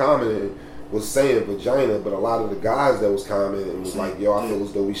that was commenting was saying vagina, but a lot of the guys that was commenting was like, yo, I feel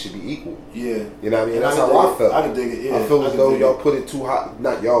as though we should be equal. Yeah. You know what I mean? And that's how I felt. I can dig it, yeah. I feel as though y'all put it too high,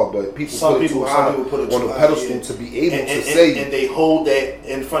 not y'all, but people put it too high on the pedestal to be able to say. And they hold that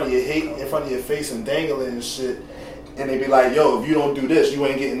in front of your face and dangle it and shit. And they be like, yo, if you don't do this, you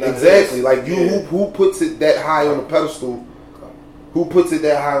ain't getting nothing. Exactly. Like, who puts it that high on the pedestal? Who puts it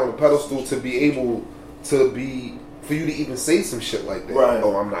that high on the pedestal to be able to be for you to even say some shit like that. Right.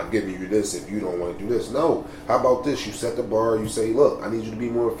 Oh, I'm not giving you this if you don't want to do this. No. How about this? You set the bar. You say, look, I need you to be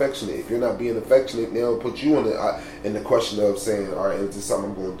more affectionate. If you're not being affectionate, now put you in the question of saying, all right, is this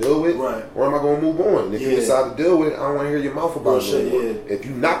something I'm going to deal with? Right. Or am I going to move on? And if you decide to deal with it, I don't want to hear your mouth about it anymore. Yeah. If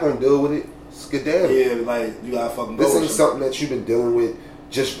you're not going to deal with it, skedaddle. Yeah, like, you gotta fucking go. This ain't something that you've been dealing with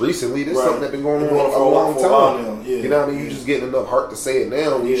just recently. This is something that's been going on for a long time. Yeah. You know what I mean? You just getting enough heart to say it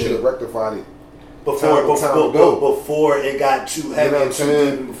now, and you should have rectified it before it got too heavy. You know what I'm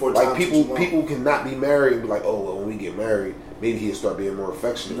saying? Before like people cannot be married and be like, oh, well, when we get married, maybe he'll start being more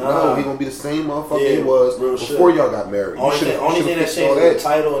affectionate. No, he gonna be the same motherfucker he was before y'all got married. Only thing that changed is the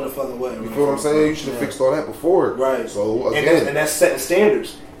title and the fucking wedding. You feel what I'm saying? You should have fixed all that before. Right. So again, and that's setting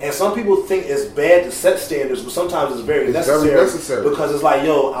standards. And some people think it's bad to set standards, but sometimes it's very necessary. Because it's like,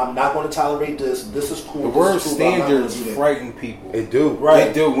 yo, I'm not going to tolerate this. This is cool. The word standards frighten people. It do. Right.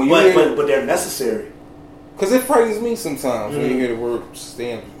 It do. But they're necessary. Because it frightens me sometimes when you hear the word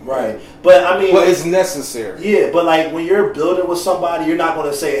standard. Right. But I mean... But it's necessary. Yeah, but like when you're building with somebody, you're not going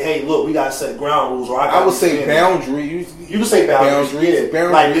to say, hey, look, we got to set ground rules. Or I would say boundaries. You can say boundaries.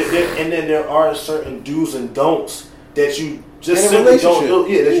 Boundaries. Like, and then there are certain do's and don'ts that you... just simply don't do.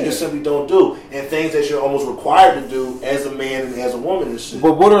 Yeah, that you just simply don't do, and things that you're almost required to do as a man and as a woman and shit.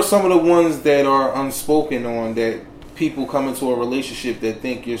 But what are some of the ones that are unspoken on that people come into a relationship that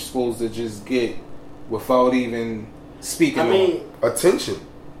think you're supposed to just get without even speaking? I mean, attention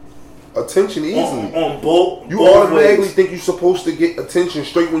easily on both. You automatically think you're supposed to get attention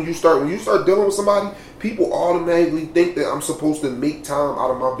straight when you start dealing with somebody. People automatically think that I'm supposed to make time out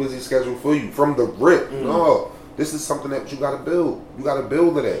of my busy schedule for you from the rip. No. This is something that you got to build. You got to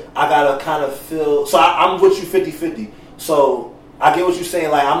build it. I got to kind of feel... So I'm with you 50-50. So I get what you're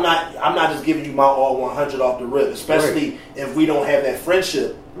saying. Like, I'm not just giving you my all 100 off the rip. Especially if we don't have that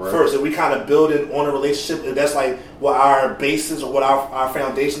friendship first. If we kind of build it on a relationship, if that's like what our basis or what our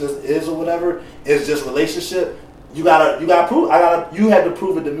foundation is or whatever, is just relationship. You gotta prove... You have to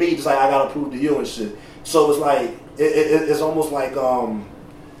prove it to me just like I got to prove to you and shit. So it's like... It's almost like...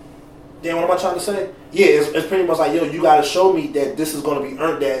 Damn, what am I trying to say? Yeah, it's pretty much like, yo, you got to show me that this is going to be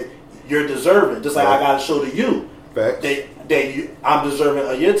earned, that you're deserving. Just like I got to show to you that I'm deserving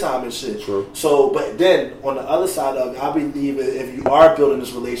of your time and shit. True. So, but then on the other side of it, I believe if you are building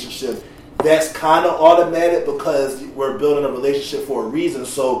this relationship, that's kind of automatic because we're building a relationship for a reason.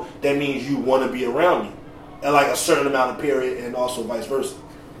 So that means you want to be around me, and like a certain amount of period, and also vice versa.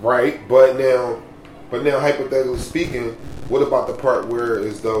 Right, but now hypothetically speaking, what about the part where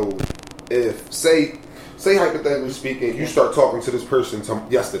as though if say hypothetically speaking, you start talking to this person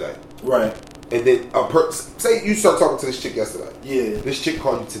yesterday, right, and then say you start talking to this chick yesterday, this chick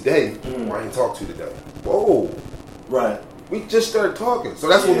called you today, I ain't talked to you today. Whoa, right. We just started talking, so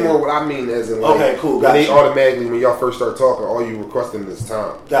that's what I mean as in like, okay, cool. When they automatically when y'all first start talking, all you requesting is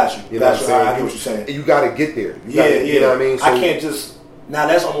time. Got you. You know what I'm saying? I get what you're saying. You got to get there. You know what I mean? So, I can't just now.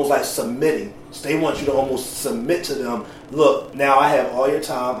 That's almost like submitting. They want you to almost submit to them. Look, now I have all your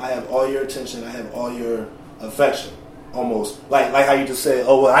time, I have all your attention, I have all your affection. Almost like how you just said,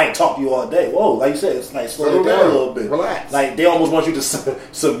 oh well, I ain't talked to you all day. Whoa, like you said, it's like slow it down a little bit. Relax. Like they almost want you to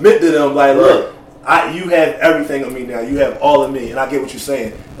submit to them. Like, look, you have everything of me now. You have all of me, and I get what you're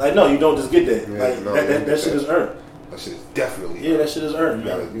saying. Like, no, you don't just get that. That shit is earned. That shit is definitely earned. That shit is earned.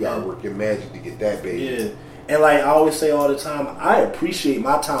 You gotta work your magic to get that, baby. Yeah. And like I always say all the time, I appreciate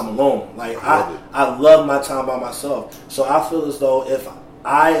my time alone. Like I love my time by myself. So I feel as though if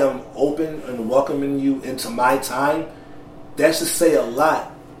I am open and welcoming you into my time, that should say a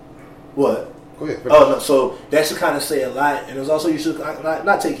lot. What? Go ahead. Oh no, so that should kind of say a lot. And it's also you should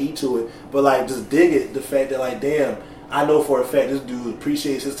not take heed to it, but like just dig it. The fact that like, damn, I know for a fact this dude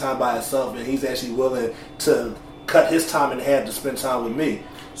appreciates his time by himself, and he's actually willing to cut his time in half to spend time with me.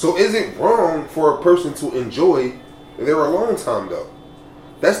 So is it wrong for a person to enjoy their alone time though?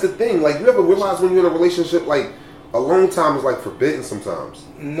 That's the thing. Like, you ever realize when you're in a relationship, like, alone time is like forbidden sometimes?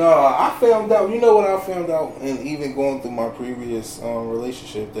 No, I found out. You know what I found out, and even going through my previous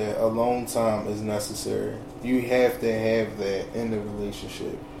relationship, that alone time is necessary. You have to have that in the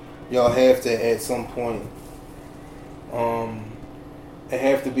relationship. Y'all have to at some point. It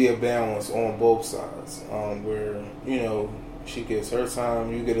have to be a balance on both sides, where she gets her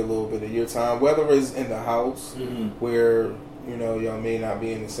time, you get a little bit of your time, whether it's in the house, where y'all may not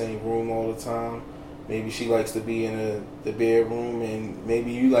be in the same room all the time. Maybe she likes to be in the bedroom, and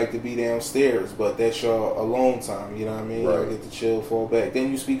maybe you like to be downstairs, but that's your alone time. You know what I mean? Right. Y'all get to chill, fall back.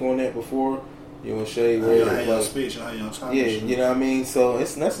 Didn't you speak on that before? You and Shay, speech, time. Yeah, you know what I mean. So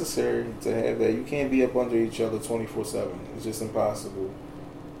it's necessary to have that. You can't be up under each other 24/7. It's just impossible.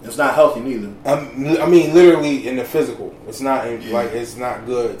 It's not healthy neither. I mean, literally in the physical. It's not it's not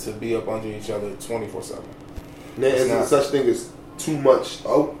good to be up under each other 24/7. There's no such thing as too much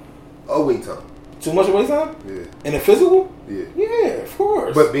away time. Too much away time? Yeah. In the physical? Yeah. Yeah, of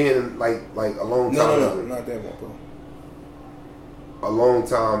course. But being like a long time. No, not that one, bro. A long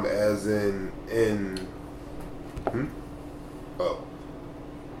time as in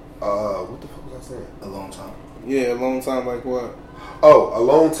what the fuck was I saying? A long time. Yeah, a long time like what? Oh, a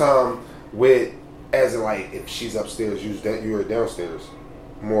long time with as in like if she's upstairs, you're downstairs.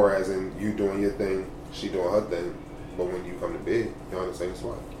 More as in you doing your thing, she doing her thing. But when you come to bed, you're on the same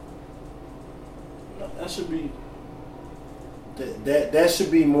spot. That should be. That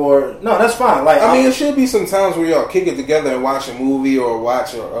should be more. No, that's fine. Like I mean, it should be some times where y'all kick it together and watch a movie or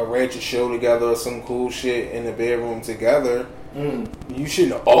watch a ratchet show together or some cool shit in the bedroom together. You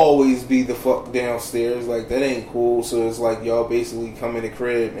shouldn't always be the fuck downstairs. Like that ain't cool. So it's like y'all basically come in the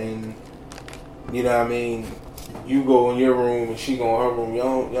crib and you know what I mean. You go in your room and she go in her room.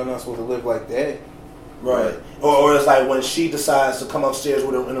 Y'all not supposed to live like that. Right. Or it's like when she decides to come upstairs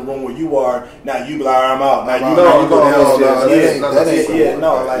with her in the room where you are, now you be like, I'm out. Now you go downstairs.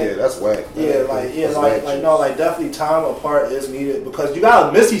 That's whack. Like definitely time apart is needed because you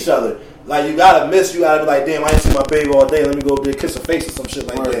gotta miss each other. Like you gotta be like, damn, I ain't seen my baby all day. Let me go kiss her face or some shit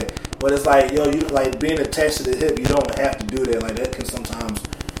like that. But it's like, yo, you like being attached to the hip. You don't have to do that. Like that can sometimes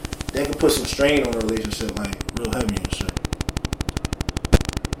put some strain on a relationship, like real heavy and shit.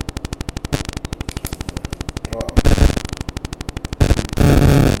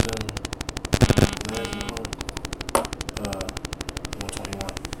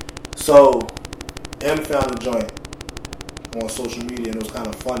 So, M found a joint on social media and it was kind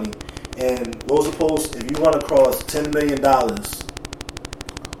of funny. And what was the post? If you run across $10 million,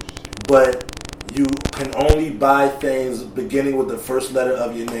 but you can only buy things beginning with the first letter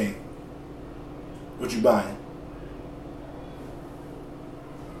of your name, what you buying?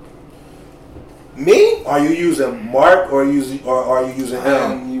 Me? Are you using Mark or are you using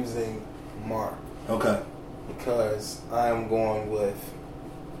M? I'm using Mark. Okay. Because I am going with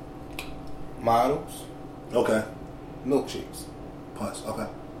models. Okay. Milkshakes. Plus. Okay.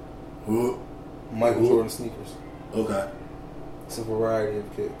 Michael Jordan sneakers. Okay. It's a variety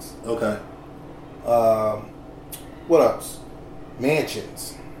of kicks. Okay. What else?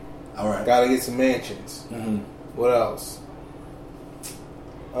 Mansions. All right. Gotta get some mansions. Mm-hmm. What else?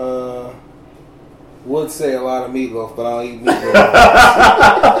 Would say a lot of meatloaf, but I don't eat meat no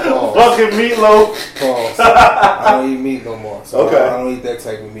more. Fucking meatloaf. Pause. I don't eat meat no more. So okay. I don't eat that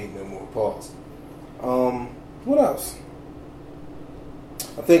type of meat no more. Pause. What else?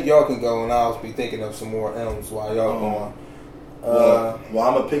 I think y'all can go, and I'll be thinking of some more M's while y'all going. Well,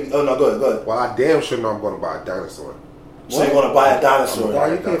 I'm gonna pick. Oh no, go ahead. Well, I damn sure know I'm gonna buy a dinosaur. So you're gonna buy a dinosaur? No,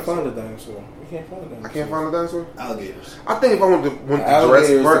 you can't find a dinosaur. I can't find a dinosaur? Alligators. I think if I went to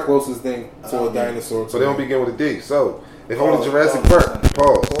Jurassic Park, the closest thing to a dinosaur. So they don't begin with a D. So if I went to Jurassic Park,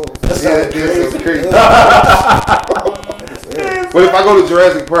 pause. That's crazy. But if I go to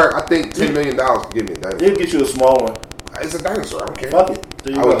Jurassic Park, I think $10 million can give me a dinosaur. They'll get you a small one. It's a dinosaur. I don't care. Fuck it.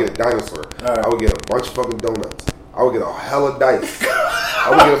 I would get a dinosaur. Right. I would get a bunch of fucking donuts. I would get a hella dice. I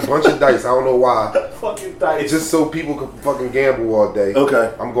would get a bunch of dice. I don't know why. Fucking dice. Just so people can fucking gamble all day.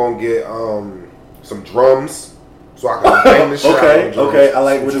 Okay. I'm gonna get some drums so I can bang the shit out of drums. Okay. I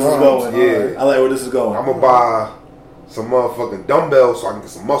like where this is going. Yeah. I like where this is going. I'm gonna buy some motherfucking dumbbells so I can get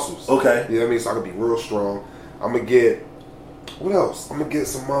some muscles. Okay. You know what I mean? So I can be real strong. I'm gonna get what else? I'm gonna get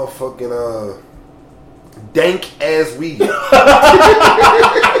some motherfucking dank ass weed.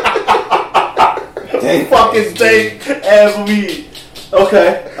 Fucking dank ass weed.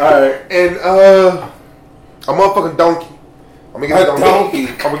 Okay, alright. And a motherfucking donkey. I'm gonna get a donkey.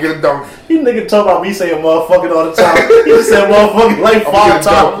 I'm gonna get a donkey. You nigga talk about me saying motherfucking all the time. You just said motherfucking like 5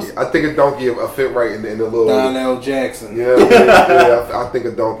 times. I think a donkey will fit right in the little Donnell Jackson. Yeah, I think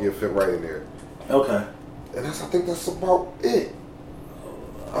a donkey will fit right in there. Okay. And I think that's about it.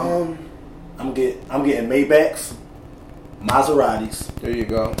 I'm getting Maybachs, Maseratis. There you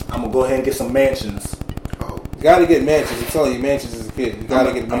go. I'm gonna go ahead and get some mansions. You gotta get mansions. I'm telling you, mansions as a kid. You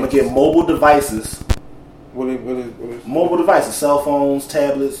gotta get mansions. I'm gonna get mobile devices. What is mobile devices, cell phones,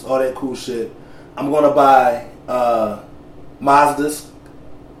 tablets, all that cool shit. I'm gonna buy Mazdas.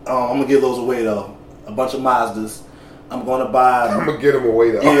 I'm gonna give those away though. A bunch of Mazdas. I'm gonna get them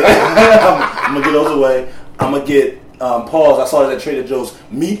away though. Yeah, I'm gonna get those away. I'm gonna get pause. I saw that at Trader Joe's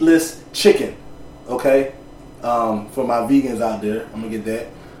meatless chicken. Okay, for my vegans out there, I'm gonna get that.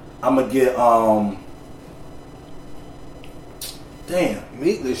 I'm gonna get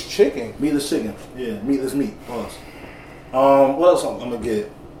meatless chicken. Meatless chicken. Yeah, meatless meat. Pause. What else I'm gonna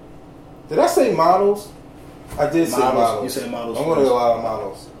get? Did I say models? I did say models. You said models. I'm gonna get a lot of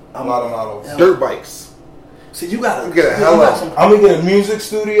models. A lot of models. Dirt bikes. See, you gotta get a hell of. I'm gonna get a music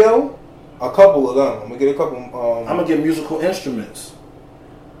studio. A couple of them. I'm gonna get a couple. I'm gonna get musical instruments.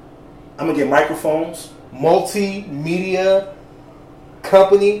 I'm gonna get microphones. Multimedia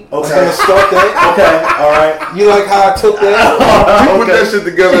company. Okay. I'm gonna start that. Okay, all right. You like how I took that? You put that shit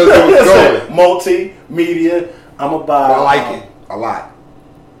together as it was going. Multimedia. I'm gonna buy. I like it a lot.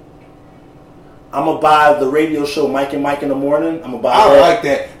 I'm gonna buy the radio show Mike and Mike in the Morning. I'm gonna buy. I like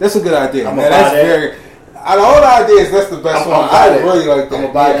that. That's a good idea. I'm Man, gonna buy that's that. very. Out of all the ideas, that's the best one. I really like that. I'm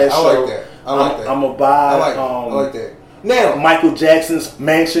gonna buy that I show. like that. I like that. I'm gonna buy. I like that. Now, Michael Jackson's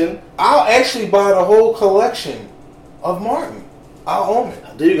mansion. I'll actually buy the whole collection of Martin. I'll own it.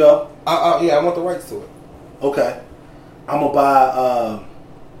 There you go. Yeah, I want the rights to it. Okay. I'm gonna buy.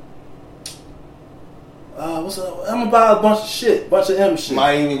 What's up? I'm gonna buy a bunch of shit, bunch of M shit.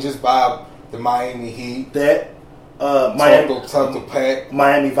 Miami, just buy the Miami Heat. That. Miami, talk to Pat.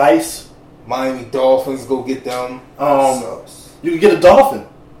 Miami Vice. Miami Dolphins, go get them. You can get a dolphin.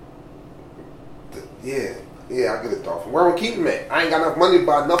 Yeah, I get a dolphin. Where I'm gonna keep him at? I ain't got enough money to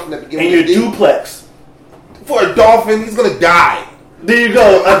buy nothing at the beginning. And your duplex. For a dolphin, he's gonna die. There you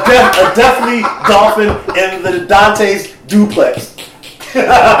go. A deathly dolphin in the Dante's duplex.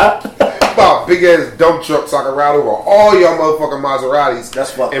 About a big ass dump truck so I can ride over all y'all motherfucking Maseratis.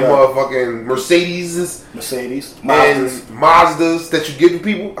 That's fucked and up. motherfucking Mercedes. Mazdas. And Mazdas that you give to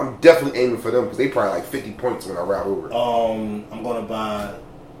people. I'm definitely aiming for them because they probably like 50 points when I ride over. I'm gonna buy.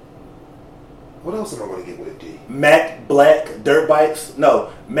 What else am I gonna get with a D? Matt Black dirt bikes.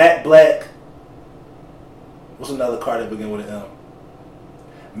 No, Matt Black. What's another car that begin with an M?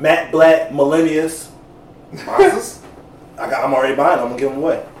 Matt Black Millennius. Mazdas? I'm already buying them. I'm gonna give them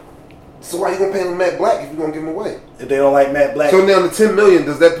away. So why you gonna pay them Matt Black if you gonna give them away? If they don't like Matt Black. So now the $10 million,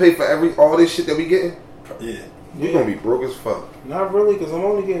 does that pay for all this shit that we getting? Yeah. We're gonna be broke as fuck. Not really, because I'm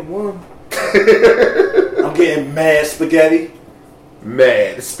only getting one. I'm getting mad spaghetti.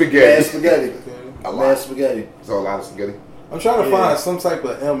 Mad spaghetti. Mad spaghetti. Mad spaghetti. It's a lot of spaghetti. I'm trying to find some type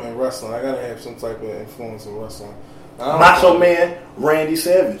of M in wrestling. I gotta have some type of influence in wrestling. Macho Man Randy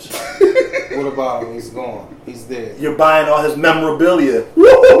Savage. What about him? He's gone. He's dead. You're buying all his memorabilia. You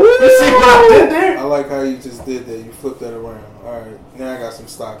see what I did there? I like how you just did that. You flipped that around. Alright, now I got some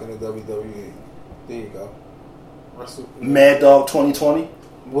stock in the WWE. There you go. Mad Dog 2020.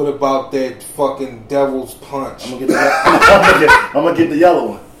 What about that fucking Devil's Punch? I'm gonna get the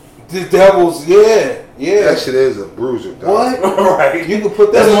yellow one. The Devil's, yeah. That shit is a bruiser, dog. What? Right. You can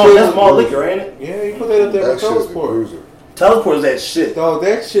put that. That's more liquor, ain't it? Yeah, you put that up there with Teleport. Teleport is that shit. Dog,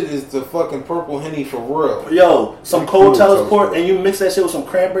 that shit is the fucking purple Henny for real. Yo, some cold Teleport, and you mix that shit with some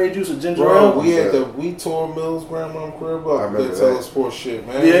cranberry juice or ginger ale. We tore Mills grandma crib up. That Teleport shit,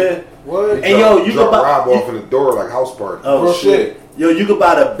 man. Yeah. What? And yo, you could buy Rob off in the door like house party. Oh shit. Yo, you could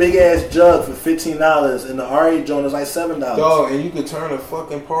buy the big ass jug for $15, and the RA joint is like $7. Dog, and you could turn a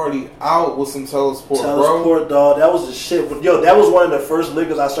fucking party out with some Teleport, bro. Dog, that was the shit. Yo, that was one of the first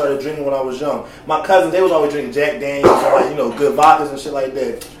liquors I started drinking when I was young. My cousins, they was always drinking Jack Daniels and like, good vodkas and shit like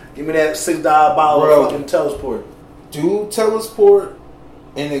that. Give me that $6 bottle of fucking Teleport. Do Teleport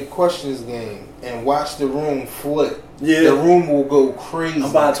in a questions game and watch the room flip. Yeah. The room will go crazy.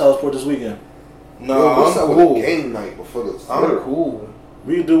 I'm buying Teleport this weekend. No, what's up with a game night before the I'm cool.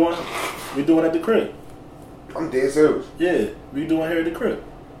 We can do one. We do one at the crib. I'm dead serious. Yeah, we do one here at the crib.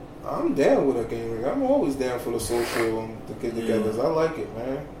 I'm down with a game. I'm always down for the social the get-togethers. I like it,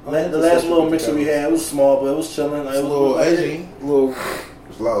 man. The last little mixer we had, it was small, but it was chilling. Like, it was a little edgy. It was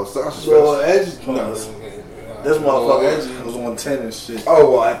a little sausage. A little edgy. This motherfucker was 110 and shit.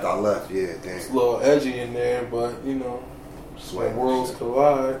 Oh, well, after I left, yeah, damn. It's a little edgy in there, but, when worlds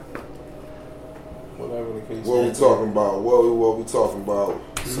collide. Whatever the case. What we talking about? What we talking about?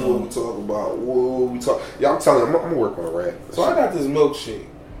 Yeah, I'm telling you, I'm gonna work on a rap. So I got this milkshake.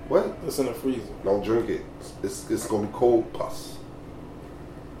 What? It's in the freezer. Don't drink it. It's gonna be cold pus.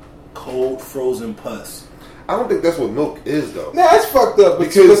 Cold frozen pus. I don't think that's what milk is, though. Nah, that's fucked up.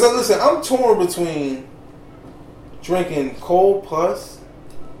 Because listen, I'm torn between drinking cold pus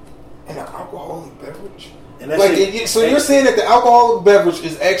and an alcoholic beverage. And you're saying that the alcoholic beverage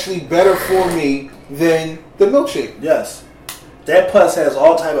is actually better for me than the milkshake? Yes. That pus has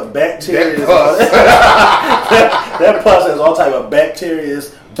all type of bacteria. That pus has all type of bacteria,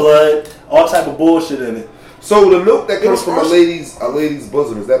 blood, all type of bullshit in it. So the milk that comes from a lady's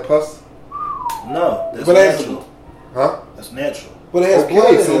bosom, is that pus? No, that's natural. Huh? That's natural. But it has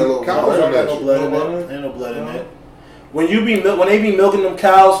blood in it. Cows ain't no blood in it. Ain't no blood in it. When they be milking them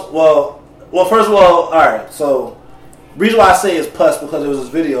cows, well, first of all right. So reason why I say it's pus because it was this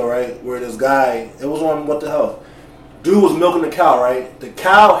video, right, where this guy, it was on What the Hell. Dude was milking the cow, right? The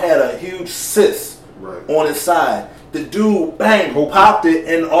cow had a huge cyst on its side. The dude, bang, popped it,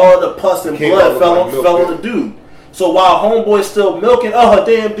 and all the pus and blood fell on the dude. So while homeboy's still milking, oh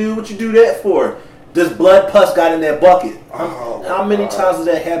damn dude, what you do that for? This blood pus got in that bucket. How many times does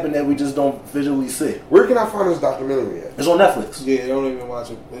that happen that we just don't visually see? Where can I find this documentary at? It's on Netflix. Yeah, don't even watch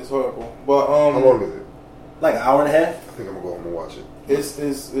it. It's horrible. But how long is it? Like an hour and a half. I think I'm gonna go home and watch it. It's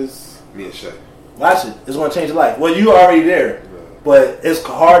Me and Shay. Watch it. It's gonna change your life. Well, you already there, but it's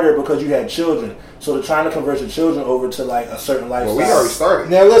harder because you had children. So they're trying to convert your children over to like a certain lifestyle. Well, we already started.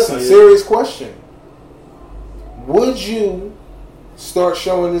 Now listen, serious question. Would you start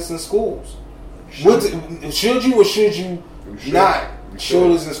showing this in schools? Should you or should you not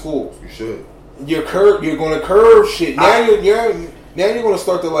show this in schools? You should. You're going to curve shit. Now you're going to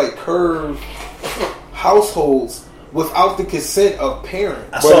start to like curve households without the consent of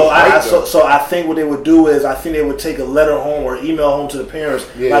parents. So I think what they would do is I think they would take a letter home or email home to the parents.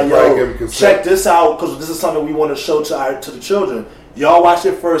 Yeah, like, yo, check this out because this is something we want to show to the children. Y'all watch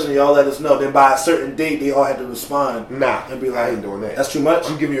it first and y'all let us know. Then by a certain date, they all had to respond. Nah, and be like, I ain't doing that. That's too much.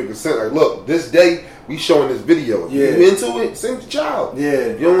 I'm giving you a consent. Like, look, this day we showing this video. If you into it, send the child. Yeah,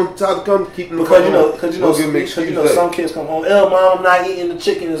 you don't want the child to come keep them because you know some kids come home. Mom, I'm not eating the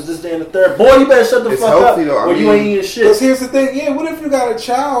chicken. It's this day and the third. Boy, you better shut the fuck up. Or you ain't eating shit. Because here's the thing. Yeah, what if you got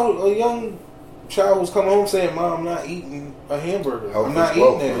a young child who's coming home saying, "Mom, I'm not eating a hamburger. I'm not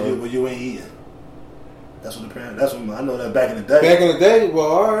eating that." But you ain't eating. That's what the parents. That's what I know that back in the day. Back in the day, well,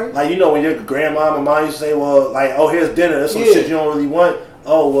 all right. Like when your grandma and mom used to say, "Well, like, oh, here's dinner. That's some shit you don't really want."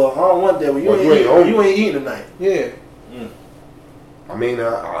 Oh, well, I don't want that. Well, you ain't eating tonight. Yeah. I mean,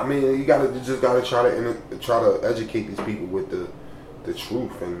 you just gotta try to educate these people with the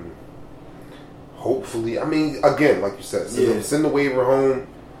truth, and hopefully, I mean, again, like you said, send the waiver home.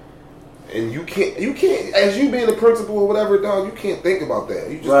 And you can't, as you being the principal or whatever, dog, you can't think about that.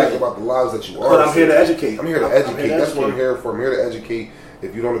 You just think about the lives that you are. But I'm here to educate. I'm here to educate. That's what I'm here for. I'm here to educate.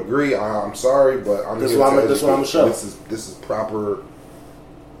 If you don't agree, I'm sorry, but I'm here to educate. This is what I'm showing. This is proper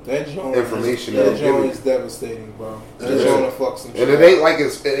information. That joint is devastating, bro. That joint will fuck some shit. And it ain't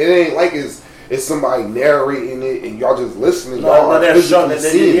like it's somebody narrating it and y'all just listening. They're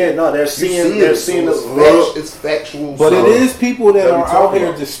seeing this. It's factual. But it is people that are out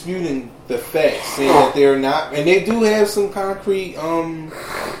here disputing the facts, saying that they're not, and they do have some concrete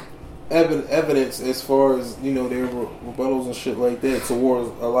evidence as far as their rebuttals and shit like that towards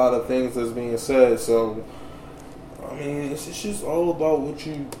a lot of things that's being said. So, I mean, it's just all about what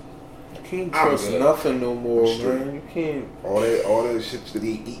you can't trust nothing no more, man. You can't. All that shit that they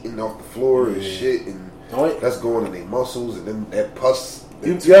eating off the floor and shit, and that's going in their muscles, and then that pus.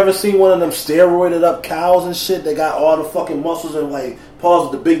 You ever seen one of them steroided up cows and shit? They got all the fucking muscles and like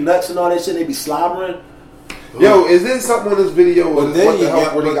paws with the big nuts and all that shit. They be slobbering. Yo, is there something on this video where they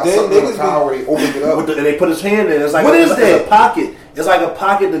got something on the cow where they open it up and they put his hand in? It's like what is that? It's a pocket. It's like a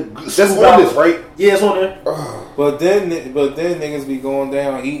pocket that's on this, right? Yeah, it's on there. But then niggas be going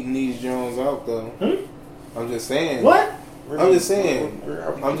down eating these Jones out though. I'm just saying. What? I'm just saying.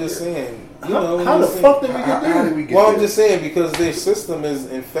 How the fuck did we get there? I'm just saying because their system is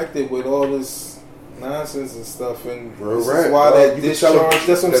infected with all this nonsense and stuff, and this is why that discharge.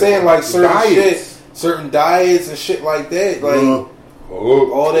 That's what I'm saying. Like certain diets and shit like that. Like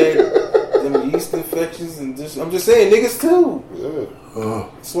all that, them yeast infections and just. I'm just saying, niggas too.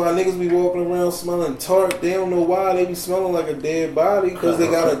 That's why niggas be walking around smelling tart. They don't know why they be smelling like a dead body because they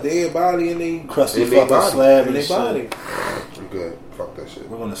got a dead body in they crusty fucking slab in their body. I'm good. Fuck that shit.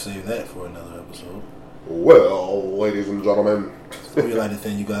 We're gonna save that for another episode. Well, ladies and gentlemen, we'd like to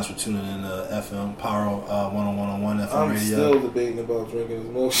thank you guys for tuning in to FM Power 101 FM I'm Radio. I'm still debating about drinking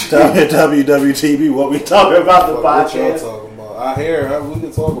this milk shit. WWTV, what we talking about the podcast? What y'all talking about? I hear we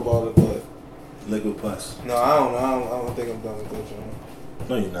can talk about it, but liquid pus. No, I don't think I'm done with that, John.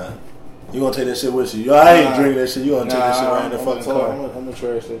 No, you're not. You gonna take that shit with you? I ain't drinking that shit. You gonna take that shit right in the fucking car? I'm gonna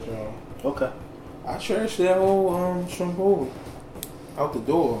trash that, John. Okay. I trashed that whole shrimp bowl out the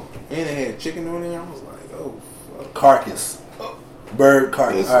door, and it had chicken on there. I was like, oh, fuck. Carcass. Bird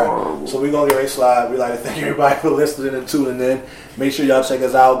carcass. All right. So we're going to get ready to slide. We'd like to thank everybody for listening and tuning in. Make sure y'all check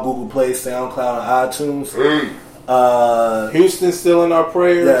us out. Google Play, SoundCloud, and iTunes. Houston's still in our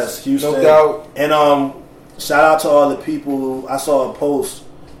prayers. Yes, Houston. No doubt. And shout out to all the people. I saw a post.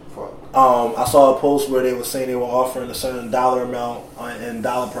 Where they were saying they were offering a certain dollar amount and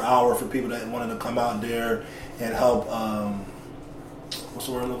dollar per hour for people that wanted to come out there and help. What's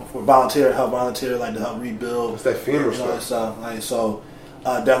the word I'm looking for? Help volunteer, like to help rebuild. It's that FEMA stuff. Like, so,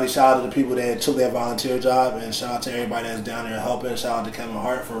 Definitely shout out to the people that took that volunteer job, and shout out to everybody that's down there helping. Shout out to Kevin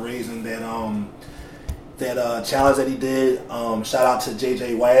Hart for raising that challenge that he did. Shout out to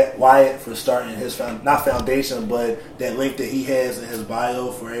JJ Wyatt for starting his not foundation, but that link that he has in his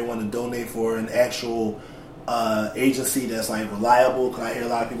bio for everyone to donate for an actual agency that's like reliable. Because I hear a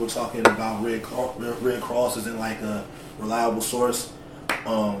lot of people talking about Red Cross isn't like a reliable source.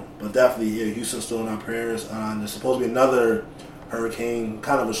 But definitely, yeah, Houston's still in our prayers. There's supposed to be another hurricane,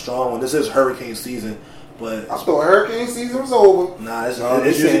 kind of a strong one. This is hurricane season. But I thought hurricane season was over. Nah, it's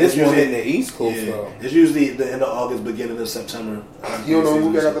usually hitting the East Coast. Yeah, though. it's usually the end of August, beginning of September. You don't know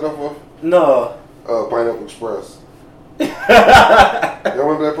who got that off of? No. Pineapple Express. Y'all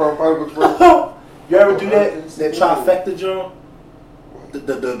remember that from Pineapple Express? You ever do that trifecta joint?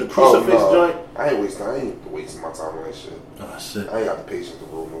 The crucifix joint? I ain't wasting my time on that shit. Oh shit! I ain't got the patience to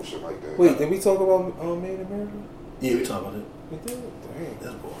roll no shit like that. Wait, did we talk about Made in America? Yeah, we talked about it. We did. Dang.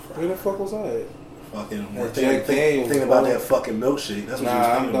 That's bullfrog. Where the fuck was I at? Fucking Jack about that fucking milkshake. That's what you was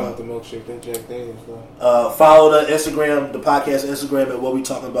I'm thinking done about. with the milkshake. That Jack Daniels though. Follow the podcast Instagram at what we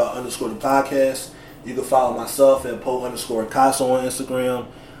talking about _ the podcast. You can follow myself at Poe _ Caso on Instagram,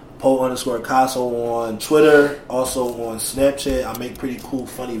 Poe _ Caso on Twitter, also on Snapchat. I make pretty cool,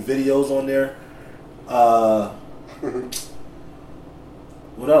 funny videos on there.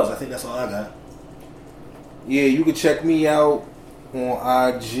 What else? I think that's all I got. Yeah, you can check me out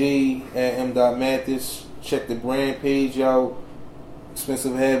on IG at m.mathis. Check the brand page out.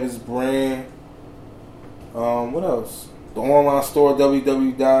 Expensive Habits brand. What else? The online store,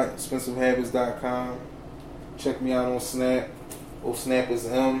 www.expensivehabits.com. Check me out on Snap. Snap is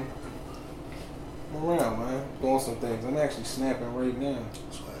M. I'm around, man. Doing some things. I'm actually snapping right now.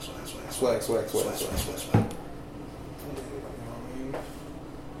 Swag.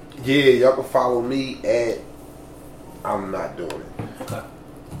 Yeah, y'all can follow me at I'm not doing it. Okay.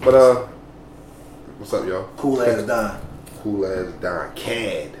 But what's up, y'all? Cool ass Don. Cool ass Don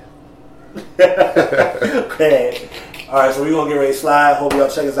Cad. Okay. Alright, so we're gonna get ready to slide. Hope y'all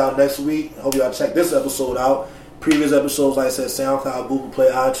check us out next week. Hope y'all check this episode out. Previous episodes, like I said, SoundCloud, Google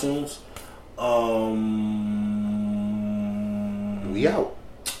Play, iTunes. We out.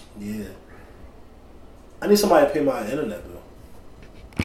 Yeah. I need somebody to pay my internet bill.